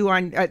things do you do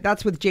on,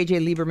 that's with J.J.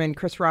 Lieberman,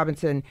 Chris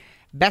Robinson,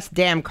 Best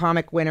Damn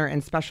Comic winner,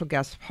 and special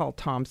guest Paul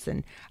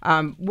Thompson.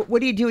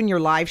 What do you do in your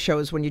live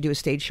shows when you do a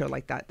stage show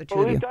like that, the two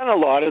of you? We've done a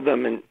lot of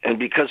them, and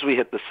because we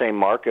hit the same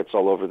markets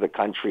all over the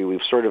country,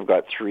 we've sort of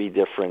got three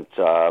different,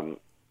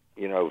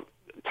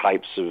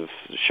 types of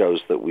shows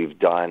that we've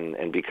done.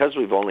 And because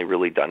we've only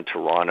really done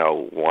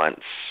Toronto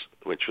once,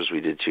 which was we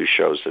did 2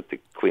 shows at the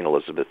Queen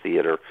Elizabeth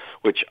Theatre,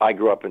 which I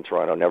grew up in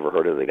Toronto, never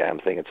heard of the damn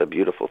thing. It's a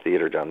beautiful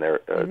theatre down there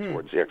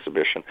towards the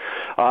exhibition.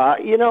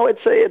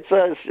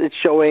 It's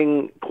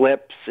showing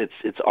clips.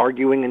 It's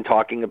arguing and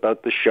talking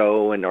about the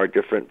show and our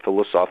different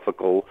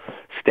philosophical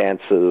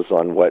stances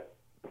on what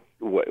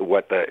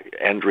the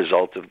end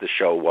result of the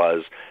show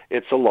was.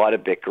 It's a lot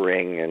of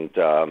bickering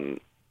and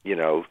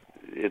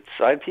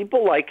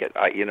people like it.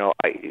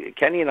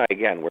 Kenny and I,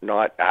 again, we're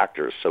not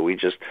actors, so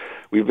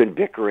we've been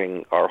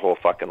bickering our whole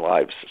fucking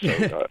lives.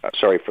 So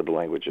sorry for the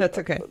language. That's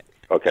okay.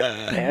 Okay,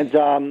 and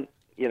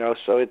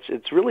so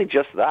it's really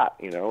just that,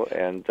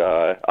 And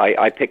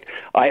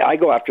I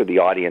go after the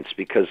audience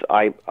because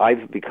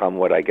I've become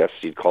what I guess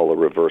you'd call a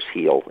reverse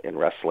heel in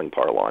wrestling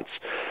parlance,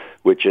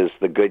 which is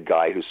the good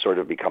guy who's sort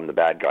of become the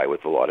bad guy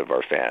with a lot of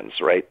our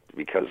fans, right?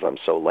 Because I'm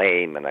so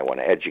lame and I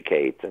want to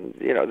educate, and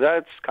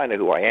that's kind of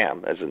who I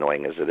am, as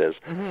annoying as it is.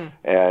 Mm-hmm.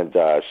 And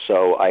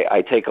so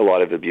I take a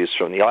lot of abuse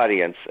from the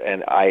audience,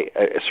 and I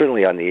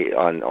certainly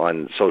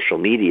on social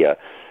media,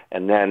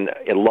 and then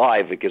in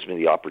live, it gives me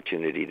the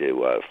opportunity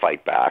to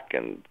fight back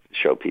and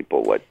show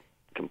people what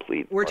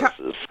complete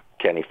farces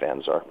Kenny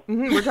fans are.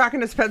 Mm-hmm. We're talking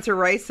to Spencer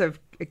Rice of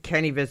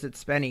Kenny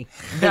Visits Spenny.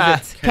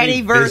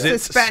 Kenny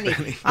versus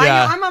Spenny. I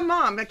know, I'm a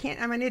mom.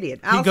 I'm an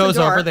idiot. He goes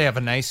over. They have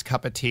a nice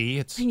cup of tea.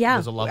 It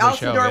was a lovely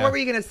Allison show. Dore, what were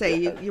you going to say?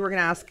 You were going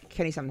to ask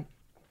Kenny something.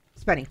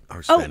 Spenny.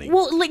 Oh,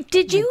 well,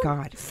 did you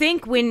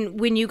think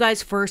when you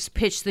guys first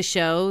pitched the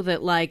show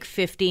that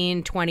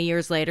 15, 20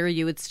 years later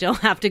you would still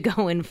have to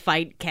go and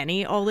fight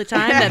Kenny all the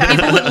time? That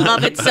people would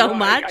love it so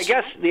much? I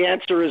guess the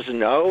answer is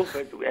no.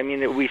 But I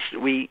mean, we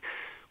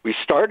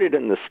started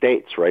in the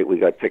States, right? We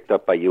got picked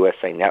up by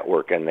USA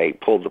Network, and they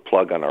pulled the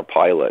plug on our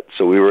pilot.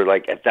 So we were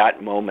at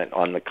that moment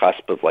on the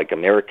cusp of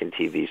American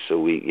TV. So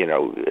we, the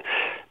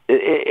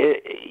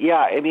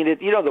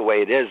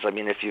way it is. I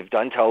mean, if you've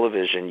done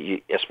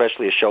television,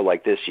 especially a show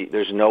like this,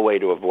 there's no way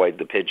to avoid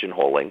the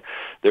pigeonholing.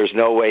 There's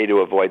no way to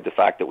avoid the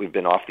fact that we've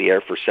been off the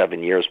air for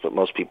 7 years, but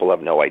most people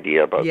have no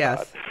idea about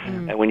that.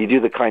 Mm. And when you do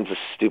the kinds of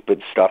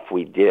stupid stuff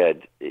we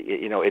did,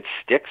 it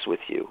sticks with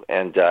you,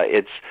 and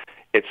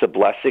it's a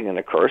blessing and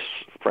a curse,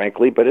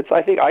 frankly, but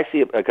I see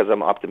it because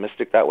I'm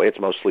optimistic that way. It's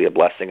mostly a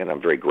blessing, and I'm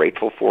very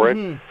grateful for it.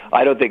 Mm-hmm.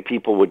 I don't think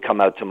people would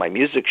come out to my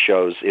music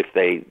shows if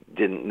they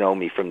didn't know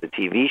me from the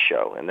TV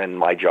show, and then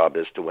my job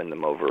is to win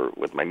them over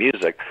with my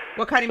music.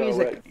 What kind of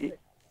music?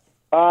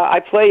 I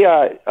play,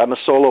 I'm a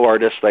solo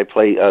artist. I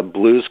play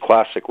blues,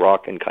 classic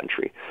rock, and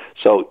country.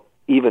 So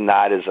even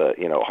that is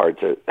hard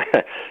to,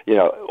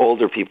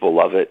 older people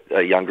love it.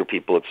 Younger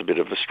people, it's a bit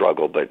of a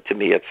struggle. But to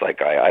me, it's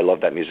I love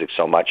that music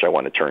so much. I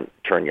want to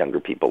turn younger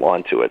people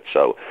onto it.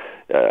 So,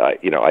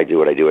 I do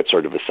what I do. It's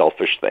sort of a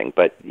selfish thing.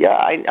 But yeah,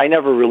 I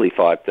never really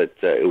thought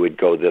that it would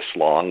go this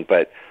long.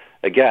 But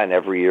again,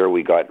 every year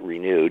we got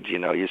renewed.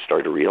 You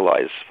start to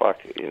realize, so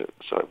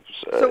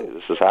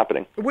this is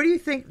happening. What do you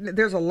think?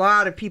 There's a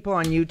lot of people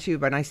on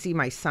YouTube, and I see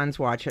my sons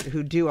watch it,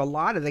 who do a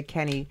lot of the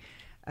Kenny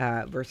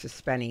versus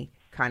Spenny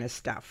kind of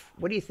stuff.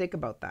 What do you think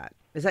about that?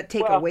 Does that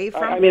take away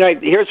from? I mean,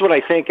 here's what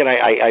I think, and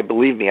I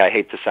believe me, I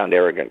hate to sound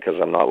arrogant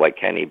because I'm not like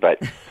Kenny, but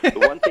the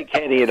one thing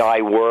Kenny and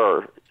I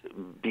were,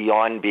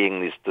 beyond being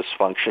this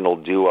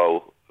dysfunctional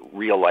duo,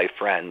 real life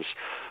friends,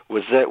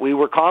 was that we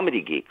were comedy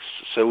geeks.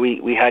 So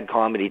we had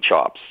comedy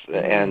chops,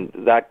 and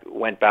that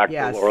went back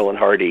to Laurel and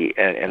Hardy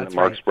and the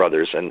Marx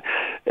Brothers, and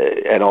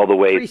all the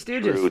way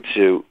through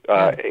to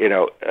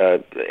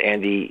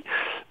Andy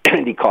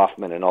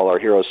Kaufman and all our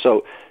heroes.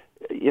 So.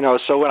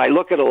 So when I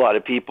look at a lot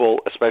of people,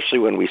 especially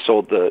when we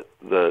sold the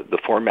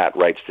format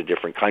rights to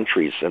different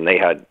countries and they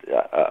had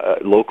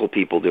local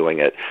people doing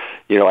it,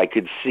 I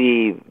could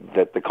see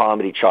that the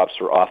comedy chops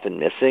were often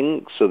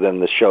missing. So then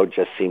the show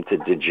just seemed to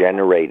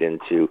degenerate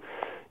into,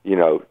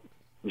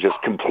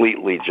 just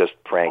completely just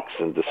pranks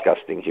and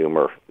disgusting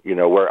humor,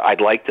 where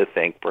I'd like to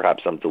think,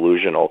 perhaps I'm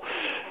delusional,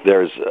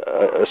 there's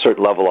a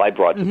certain level I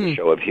brought to the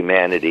show of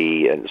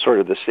humanity and sort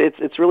of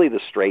it's really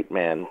the straight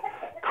man,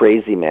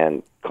 crazy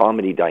man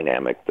comedy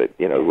dynamic that,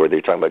 where they're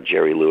talking about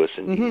Jerry Lewis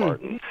and Dean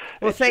Martin.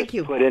 Well, thank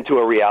you. Put into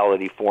a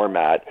reality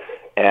format.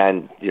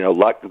 And,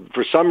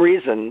 for some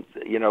reason,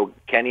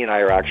 Kenny and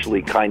I are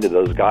actually kind of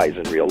those guys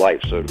in real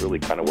life. So it really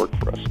kind of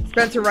worked for us.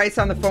 Spencer Rice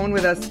on the phone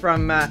with us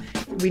from,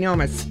 we know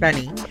him as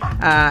Spenny,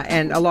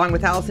 and along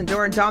with Allison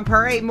Dore and Don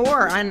Paré.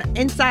 More on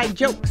Inside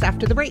Jokes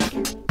after the break.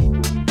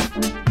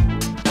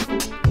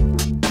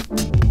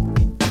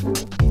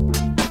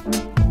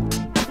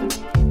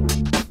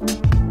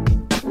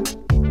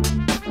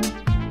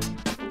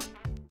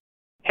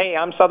 Hey,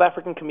 I'm South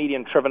African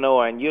comedian Trevor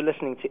Noah, and you're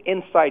listening to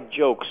Inside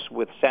Jokes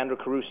with Sandra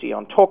Carusi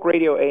on Talk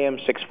Radio AM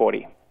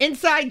 640.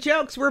 Inside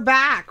Jokes, we're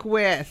back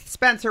with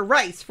Spencer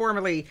Rice,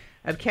 formerly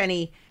of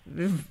Kenny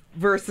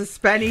versus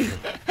Spenny.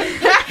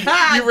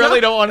 You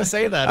really don't want to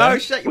say that. Oh,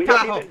 shut your mouth.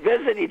 We don't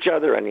even visit each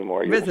other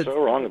anymore. You're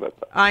so wrong about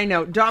that. I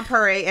know. Don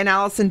Paré and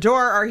Allison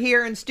Dore are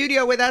here in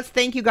studio with us.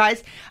 Thank you,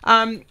 guys.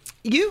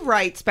 You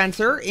write,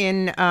 Spencer,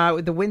 in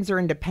the Windsor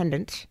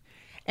Independent.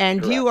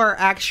 And Correct. You are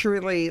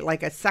actually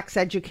like a sex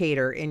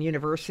educator in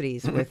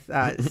universities with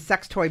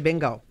sex toy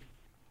bingo.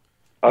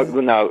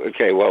 No,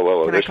 okay,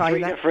 whoa.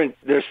 Can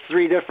There's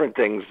three different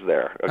things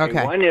there.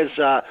 Okay. One is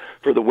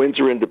for the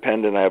Windsor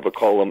Independent, I have a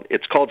column.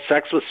 It's called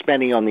Sex with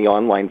Spenny on the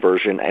online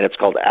version, and it's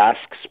called Ask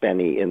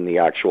Spenny in the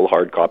actual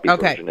hard copy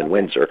version in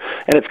Windsor.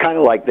 And it's kind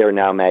of like their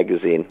Now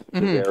magazine.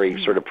 It's a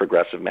very sort of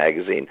progressive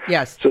magazine.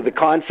 Yes. So the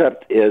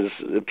concept is,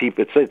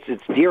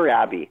 it's Dear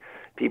Abby.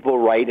 People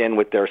write in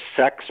with their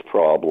sex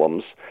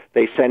problems.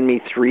 They send me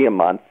 3 a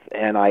month,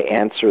 and I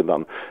answer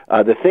them.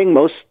 The thing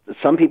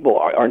some people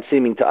aren't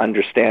seeming to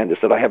understand is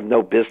that I have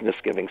no business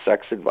giving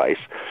sex advice.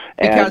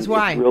 Because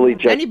why? Really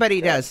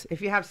Anybody does.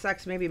 If you have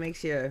sex, maybe it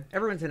makes you.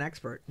 Everyone's an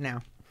expert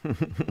now.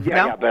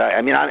 Yeah, but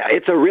I mean,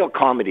 it's a real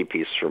comedy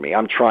piece for me.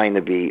 I'm trying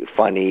to be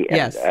funny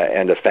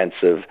and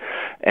offensive,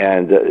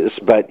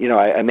 but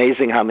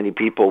amazing how many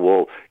people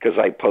will, because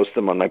I post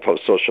them on my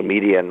social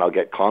media, and I'll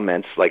get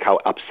comments like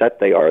how upset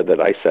they are that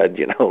I said,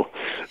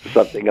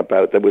 something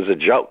about that was a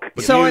joke.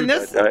 So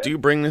do you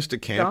bring this to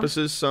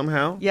campuses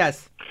somehow?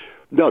 Yes.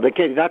 No,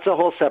 that's a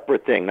whole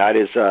separate thing. That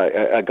is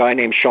a guy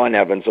named Sean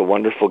Evans, a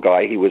wonderful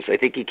guy. I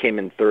think he came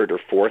in 3rd or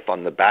 4th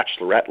on The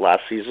Bachelorette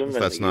last season.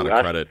 That's not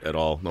a credit at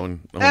all. No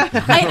one I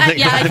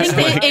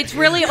think it's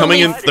really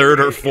coming in 3rd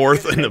or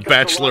 4th in The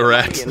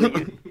Bachelorette.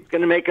 It's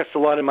going to make us a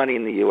lot of money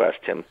in the U.S.,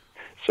 Tim.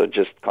 So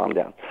just calm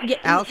down. Yeah,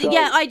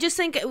 I just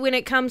think when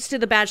it comes to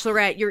The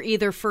Bachelorette, you're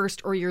either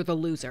first or you're the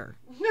loser.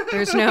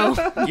 There's no...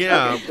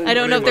 Yeah. I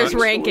don't know if there's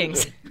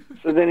rankings.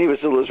 So then he was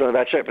the loser on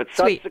Bachelorette. But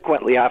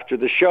subsequently, after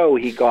the show,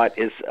 he got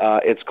his,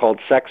 it's called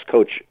sex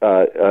coach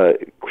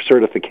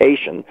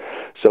certification.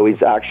 So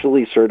he's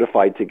actually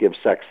certified to give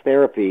sex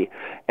therapy.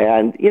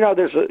 And,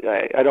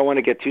 I don't want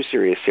to get too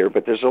serious here,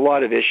 but there's a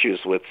lot of issues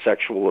with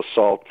sexual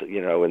assault,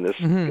 in this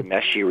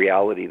meshy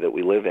reality that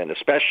we live in,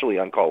 especially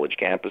on college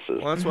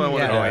campuses. Well, that's why I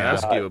wanted to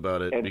ask you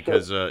about it,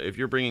 because if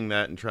you're bringing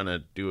that and trying to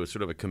do a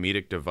sort of a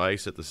comedic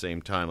device at the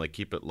same time, like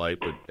keep it light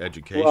but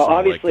educational, well,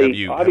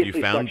 obviously, have you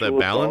found the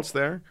balance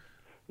there?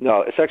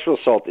 No, sexual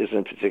assault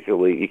isn't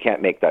particularly, you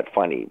can't make that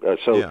funny.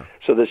 So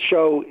the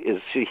show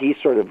he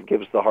sort of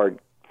gives the hard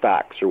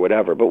facts or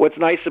whatever. But what's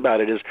nice about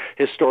it is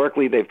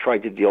historically they've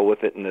tried to deal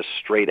with it in a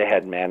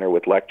straight-ahead manner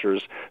with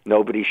lectures.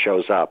 Nobody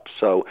shows up.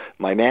 So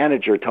my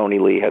manager, Tony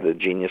Lee, had a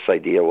genius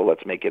idea. Well,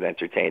 let's make it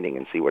entertaining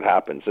and see what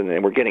happens. And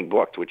then we're getting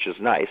booked, which is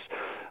nice.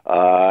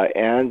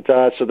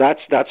 So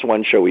that's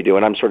one show we do,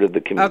 and I'm sort of the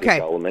comedic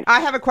element.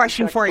 I have a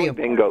question for you.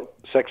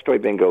 Sex toy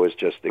bingo is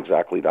just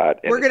exactly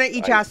that. We're going to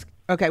each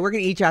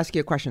ask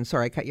you a question.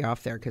 Sorry, I cut you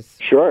off there because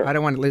I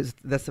don't want to lose.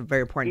 That's a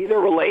very important. Either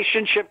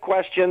relationship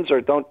questions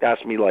or don't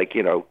ask me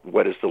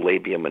what does the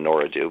labia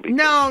minora do? Because,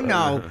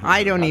 no,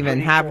 I don't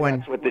even have one.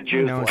 That's what the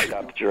Jews light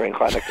up during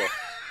Hanukkah.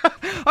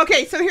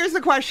 Okay, so here's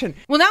the question.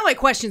 Well, now my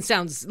question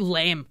sounds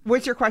lame.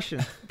 What's your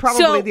question?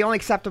 Probably the only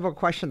acceptable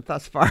question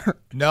thus far.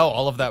 No,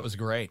 all of that was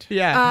great.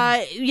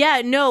 Yeah.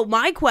 No,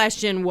 my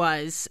question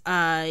was,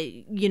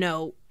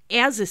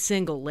 as a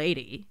single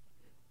lady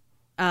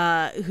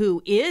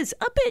who is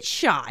a bit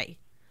shy,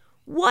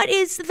 what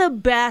is the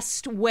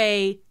best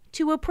way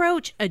to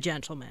approach a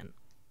gentleman?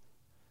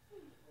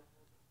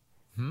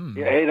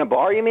 In a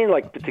bar, you mean,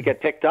 to get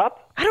picked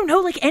up? I don't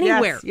know,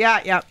 anywhere.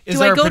 Yes. Yeah.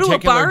 Do I go to a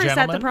bar? Is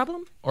that the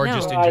problem? Or no.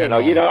 just in I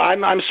general? don't know.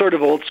 I'm sort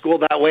of old school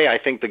that way. I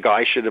think the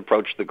guy should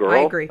approach the girl. I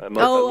agree. A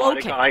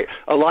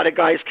lot of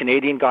guys,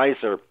 Canadian guys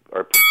are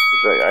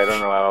I don't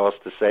know how else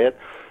to say it.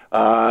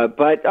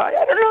 But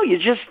I don't know. You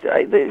just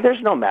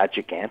there's no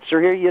magic answer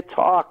here. You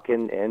talk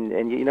and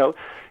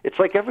it's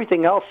like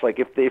everything else. Like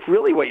if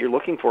really what you're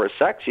looking for is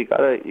sex, you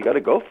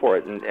gotta go for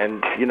it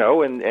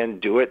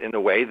and do it in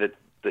a way that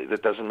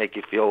doesn't make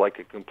you feel like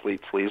a complete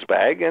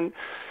sleazebag, and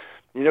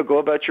go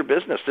about your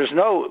business. There's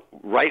no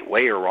right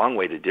way or wrong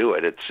way to do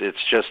it. It's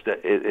just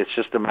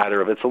a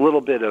matter of, it's a little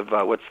bit of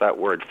what's that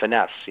word,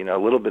 finesse. A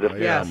little bit of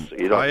finesse.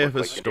 I have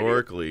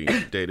historically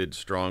dated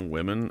strong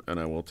women, and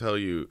I will tell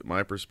you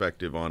my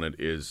perspective on it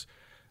is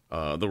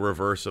the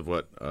reverse of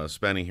what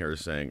Spenny here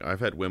is saying. I've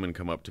had women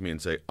come up to me and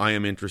say, "I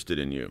am interested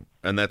in you,"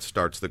 and that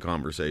starts the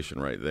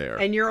conversation right there.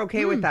 And you're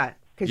okay with that?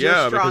 You're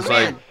a strong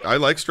man. I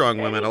like strong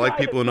women. I like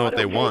people who know what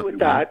they want. With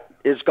that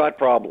is got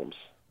problems.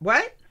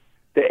 What?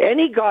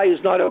 Any guy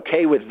who's not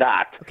okay with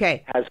that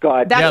has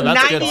got... That's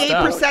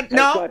 98%.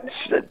 No,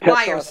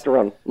 liars.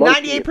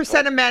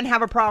 98% of men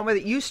have a problem with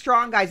it. You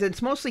strong guys, and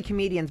it's mostly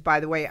comedians, by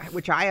the way,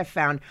 which I have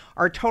found,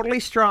 are totally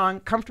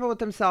strong, comfortable with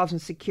themselves,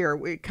 and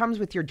secure. It comes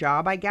with your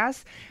job, I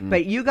guess.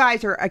 But you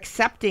guys are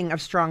accepting of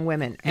strong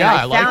women. And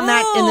I found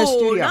that in the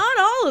studio. Not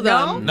all of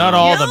them. No? Not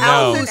all of them,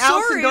 no.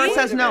 Allison Dore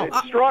says no.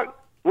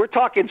 We're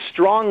talking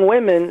strong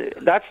women.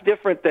 That's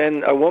different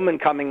than a woman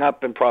coming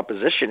up and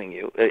propositioning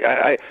you.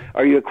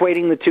 Are you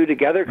equating the two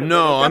together?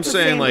 No, I'm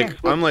saying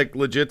I'm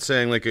legit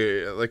saying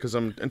because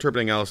I'm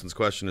interpreting Allison's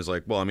question as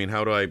well, I mean,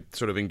 how do I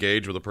sort of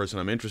engage with a person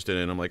I'm interested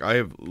in? I'm like, I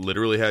have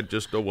literally had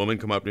just a woman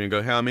come up to me and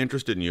go, "Hey, I'm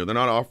interested in you." They're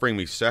not offering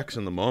me sex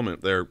in the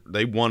moment.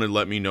 They want to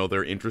let me know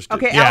they're interested.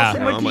 Okay,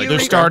 Allison, they're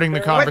starting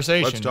the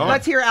conversation. Let's talk.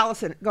 Let's hear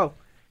Allison. Go,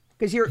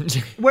 because you're.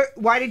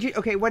 What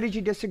did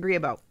you disagree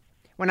about?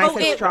 When I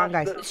said strong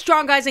guys.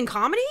 Strong guys in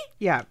comedy?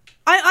 Yeah.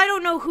 I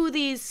don't know who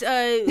these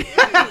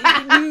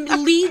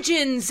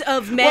legions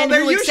of men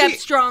who accept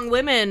strong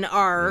women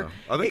are.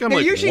 I think I'm they're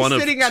like usually one of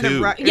sitting two. on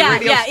the Yeah,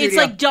 radio studio. it's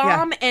like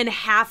Dom and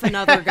half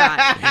another guy.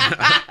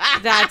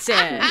 That's it.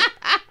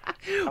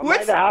 Am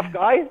I the half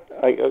guy?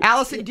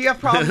 Allison, do you have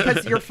a problem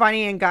because you're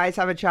funny and guys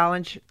have a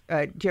challenge? Do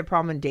you have a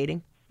problem in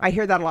dating? I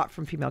hear that a lot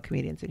from female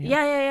comedians in here.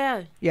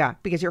 Yeah. Yeah,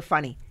 because you're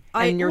funny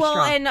and you're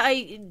strong.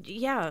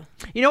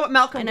 You know what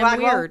Malcolm Gladwell?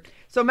 Weird.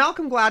 So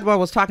Malcolm Gladwell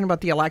was talking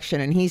about the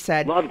election, and he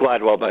said... Love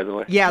Gladwell, by the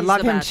way. Yeah, He's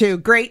love the him best. too.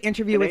 Great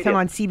interview with him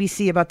on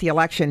CBC about the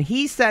election.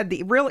 He said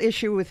the real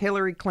issue with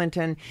Hillary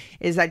Clinton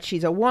is that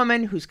she's a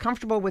woman who's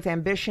comfortable with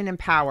ambition and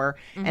power,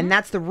 and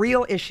that's the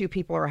real issue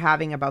people are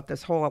having about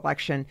this whole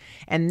election.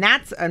 And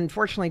that's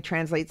unfortunately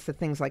translates to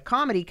things like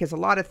comedy, because a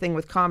lot of thing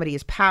with comedy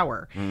is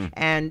power,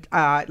 and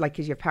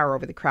because you have power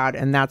over the crowd,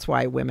 and that's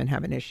why women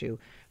have an issue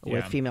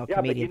with female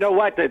comedians. But you know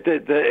what?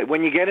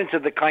 When you get into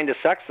the kind of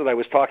sex that I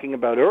was talking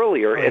about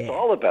earlier, it's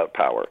all about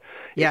power.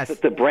 Yes.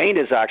 It's that the brain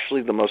is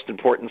actually the most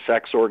important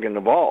sex organ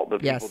of all,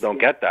 but people don't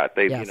get that.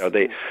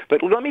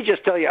 But let me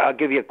just tell you, I'll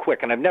give you a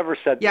quick, and I've never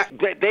said this.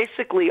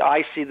 Basically,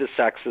 I see the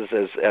sexes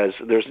as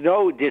there's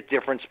no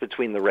difference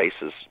between the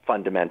races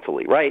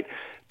fundamentally, right?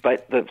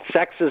 But the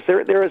sexes,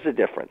 there is a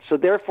difference. So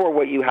therefore,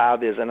 what you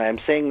have is, and I'm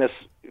saying this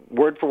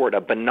word for word,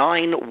 a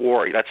benign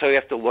war. That's how you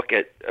have to look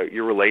at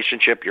your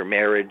relationship, your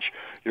marriage,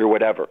 your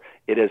whatever.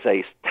 It is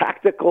a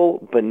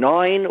tactical,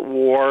 benign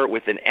war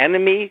with an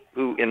enemy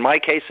who, in my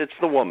case, it's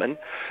the woman.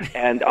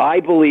 And I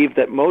believe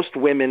that most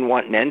women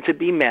want men to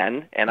be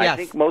men. And I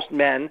think most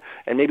men,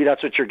 and maybe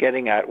that's what you're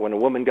getting at when a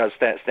woman does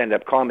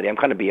stand-up comedy. I'm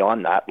kind of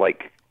beyond that.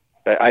 Like,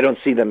 I don't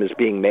see them as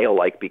being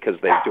male-like because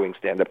they're doing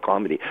stand-up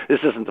comedy.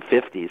 This isn't the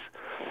 50s.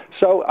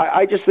 So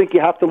I just think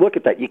you have to look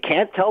at that. You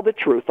can't tell the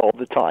truth all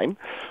the time.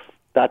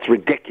 That's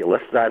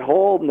ridiculous. That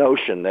whole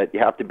notion that you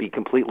have to be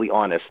completely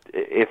honest.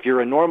 If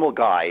you're a normal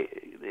guy,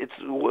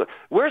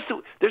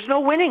 there's no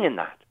winning in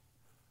that.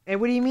 And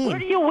what do you mean? Where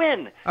do you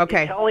win?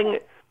 Okay.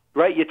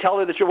 You tell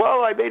her that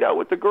I made out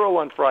with the girl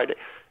on Friday.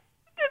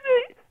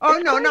 Oh,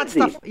 no, not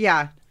stuff.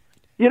 Yeah.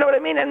 You know what I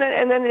mean? And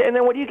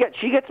then what do you get?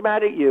 She gets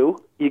mad at you.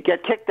 You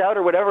get kicked out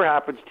or whatever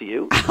happens to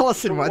you.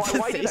 Allison wants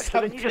to say something.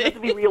 So then you just have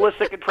to be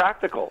realistic and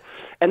practical.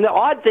 And the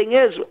odd thing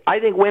is, I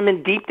think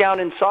women deep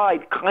down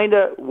inside kind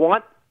of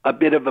want a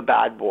bit of a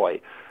bad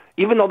boy,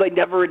 even though they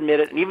never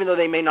admit it, and even though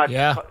they may not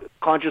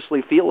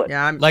consciously feel it.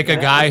 Yeah, like a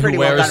guy who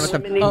wears all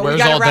denim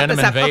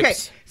and vapes. Okay,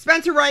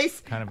 Spencer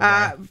Rice,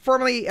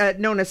 formerly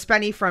known as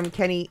Spenny from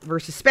Kenny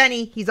versus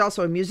Spenny. He's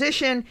also a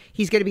musician.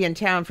 He's going to be in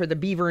town for the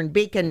Beaver and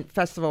Bacon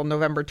Festival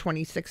November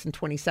 26 and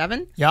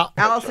 27. Yeah.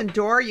 Allison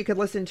Dore, you could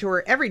listen to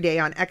her every day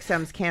on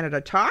XM's Canada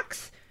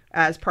Talks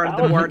as part of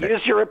the Allison,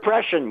 use your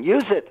impression.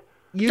 Use it.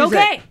 Use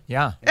it.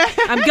 Yeah.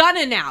 I'm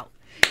gonna now.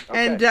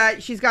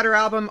 And she's got her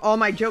album, All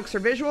My Jokes Are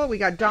Visual. We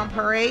got Dom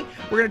Paré.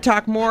 We're going to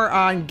talk more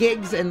on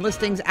gigs and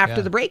listings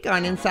after the break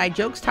on Inside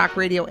Jokes, Talk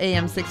Radio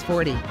AM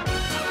 640.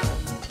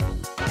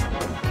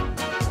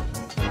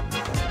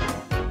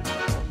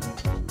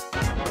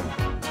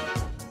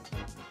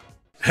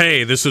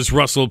 Hey, this is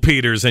Russell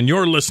Peters, and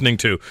you're listening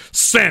to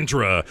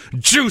Sandra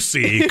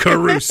Juicy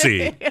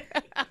Carusi.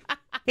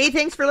 Hey,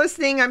 thanks for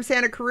listening. I'm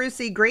Sandra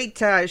Carusi.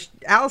 Great.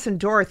 Allison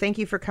Dore, thank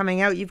you for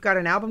coming out. You've got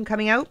an album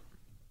coming out?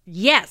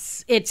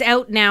 Yes, it's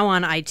out now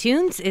on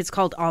iTunes. It's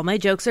called All My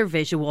Jokes Are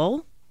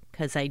Visual,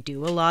 because I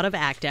do a lot of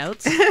act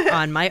outs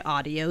on my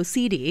audio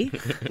CD.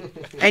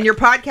 And your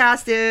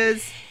podcast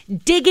is?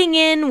 Digging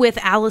In with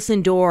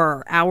Allison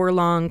Dore,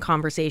 hour-long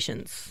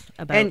conversations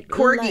about And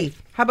Corgi.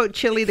 life. How about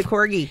Chili the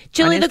Corgi?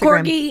 Chili the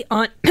Corgi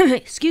on,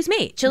 excuse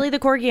me, Chili the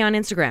Corgi on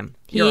Instagram.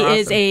 He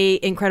is a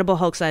incredible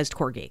Hulk-sized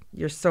Corgi.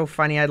 You're so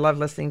funny. I love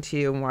listening to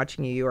you and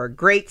watching you. You are a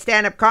great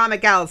stand-up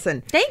comic,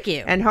 Allison. Thank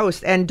you. And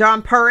host. And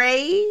Dom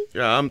Paré.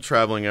 Yeah, I'm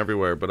traveling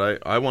everywhere, but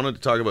I wanted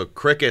to talk about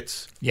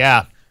Crickets.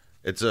 Yeah.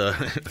 It's a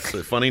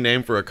funny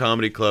name for a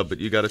comedy club, but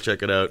you got to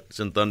check it out.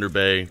 It's in Thunder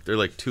Bay. They're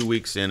like 2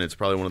 weeks in. It's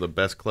probably one of the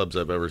best clubs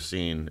I've ever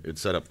seen.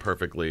 It's set up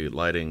perfectly,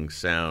 lighting,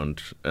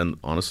 sound, and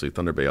honestly,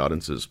 Thunder Bay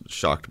audiences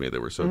shocked me. They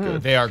were so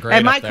good. They are great.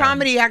 And my up there.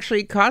 comedy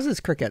actually causes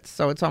crickets,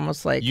 so it's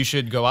almost like You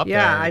should go up there.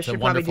 yeah, I It's should a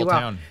probably do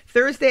wonderful well. town.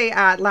 Thursday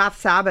at Laugh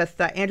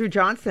Sabbath, Andrew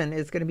Johnson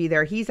is going to be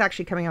there. He's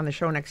actually coming on the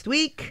show next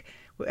week.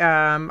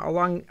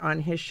 Along on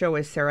his show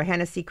is Sarah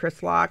Hennessy,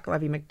 Chris Locke,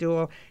 Levy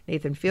McDowell,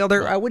 Nathan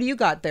Fielder. What do you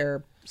got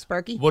there,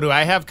 Sparky? What do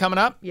I have coming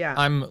up? Yeah.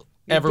 I'm You're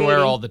everywhere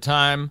dating. all the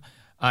time.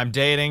 I'm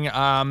dating.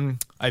 I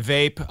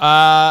vape.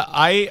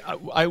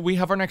 We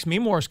have our next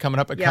Meme Wars coming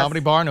up at Yes. Comedy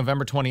Bar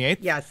November 28th.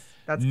 Yes,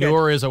 that's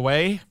Noor good. is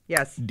away.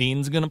 Yes.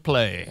 Dean's going to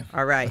play.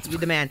 All right, you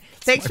the man.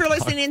 Thanks for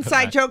listening to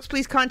Inside Jokes.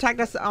 Please contact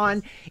us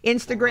on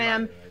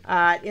Instagram,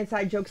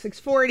 Inside Jokes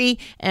 640,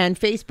 and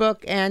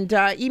Facebook, and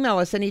email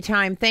us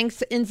anytime.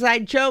 Thanks,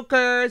 Inside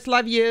Jokers.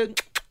 Love you.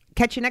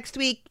 Catch you next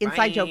week.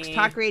 Inside Jokes,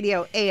 Talk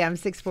Radio, AM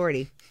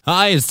 640.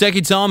 Hi, it's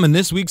Techie Tom, and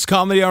this week's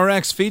Comedy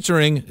RX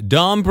featuring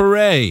Dom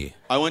Paré.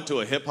 I went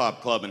to a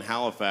hip-hop club in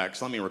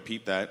Halifax. Let me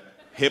repeat that.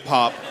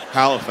 Hip-hop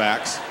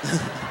Halifax.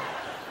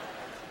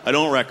 I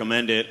don't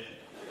recommend it.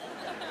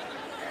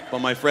 But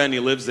my friend, he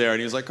lives there, and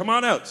he was like, come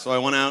on out. So I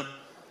went out.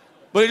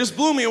 But it just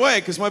blew me away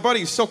because my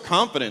buddy's so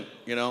confident,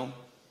 you know?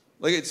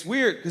 Like, it's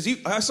weird because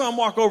I saw him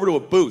walk over to a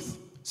booth.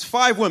 It's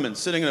 5 women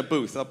sitting in a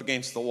booth up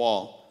against the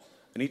wall.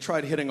 And he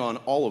tried hitting on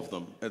all of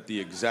them at the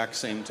exact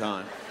same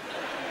time.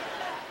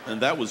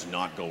 And that was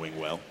not going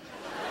well.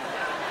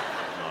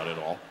 Not at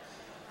all.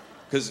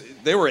 Because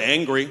they were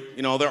angry.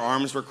 You know, their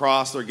arms were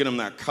crossed. They're getting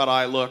that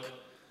cut-eye look.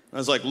 And I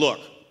was like, look,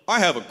 I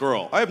have a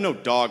girl. I have no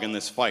dog in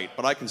this fight,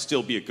 but I can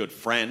still be a good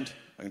friend.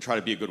 I can try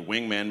to be a good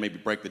wingman, maybe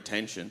break the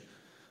tension.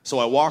 So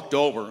I walked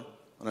over,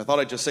 and I thought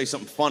I'd just say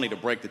something funny to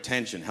break the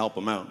tension, help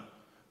him out.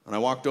 And I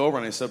walked over,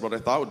 and I said what I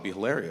thought would be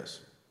hilarious.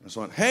 I just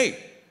went, hey,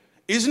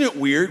 isn't it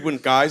weird when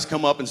guys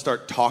come up and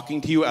start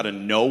talking to you out of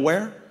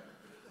nowhere?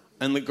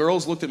 And the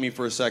girls looked at me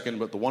for a second,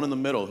 but the one in the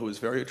middle, who was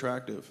very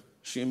attractive,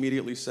 she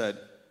immediately said,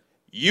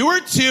 you are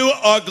too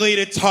ugly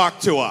to talk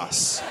to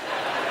us.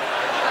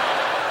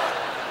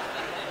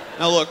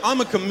 Now look, I'm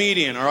a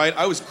comedian, all right?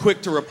 I was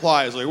quick to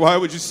reply. I was like, why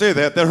would you say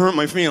that? That hurt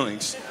my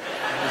feelings.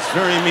 It's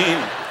very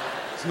mean.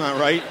 It's not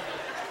right.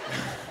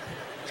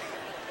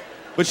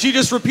 But she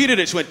just repeated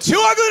it. She went, too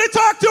ugly to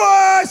talk to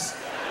us!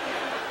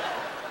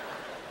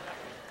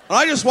 And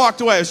I just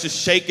walked away. I was just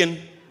shaken,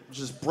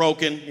 just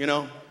broken, you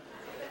know?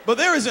 But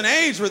there was an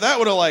age where that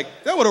would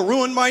have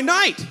ruined my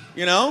night,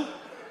 you know?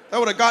 That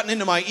would have gotten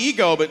into my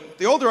ego, but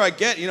the older I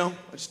get, you know,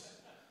 I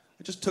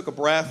just took a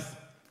breath,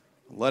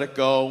 let it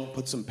go,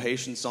 put some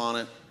patience on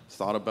it,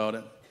 thought about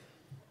it,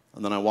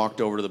 and then I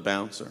walked over to the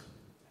bouncer.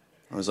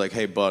 I was like,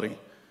 hey, buddy,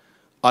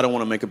 I don't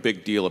want to make a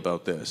big deal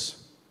about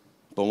this,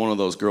 but one of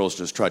those girls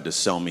just tried to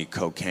sell me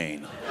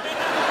cocaine.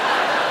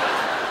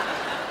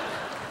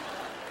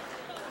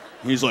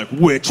 He's like,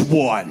 which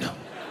one?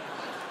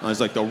 I was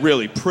like, the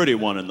really pretty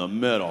one in the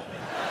middle.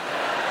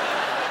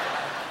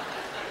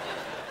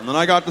 And then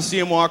I got to see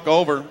him walk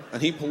over,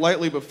 and he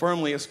politely but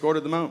firmly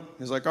escorted them out.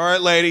 He's like, all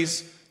right,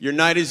 ladies, your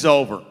night is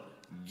over.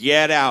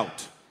 Get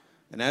out.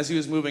 And as he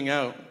was moving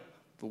out,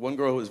 the one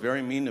girl who was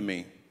very mean to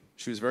me,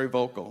 she was very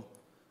vocal.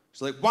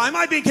 She's like, why am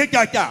I being kicked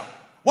out?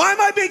 Why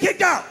am I being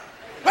kicked out?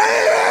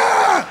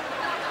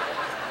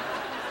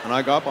 And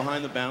I got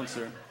behind the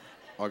bouncer.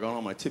 I got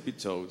on my tippy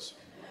toes.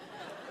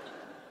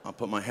 I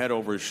put my head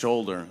over his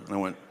shoulder, and I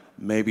went,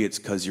 maybe it's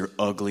because you're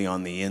ugly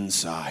on the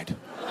inside.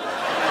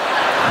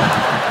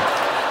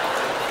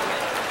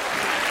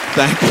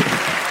 Thank you.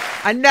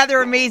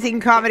 Another amazing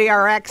Comedy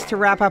RX to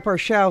wrap up our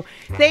show.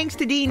 Thanks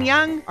to Dean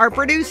Young, our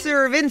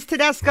producer Vince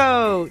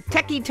Tedesco,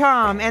 Techie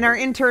Tom, and our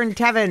intern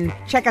Tevin.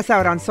 Check us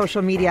out on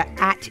social media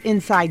at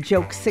Inside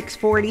Jokes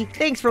 640.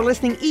 Thanks for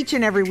listening each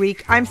and every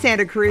week. I'm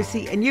Sandra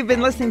Carusi, and you've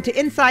been listening to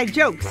Inside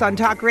Jokes on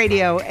Talk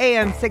Radio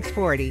AM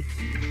 640.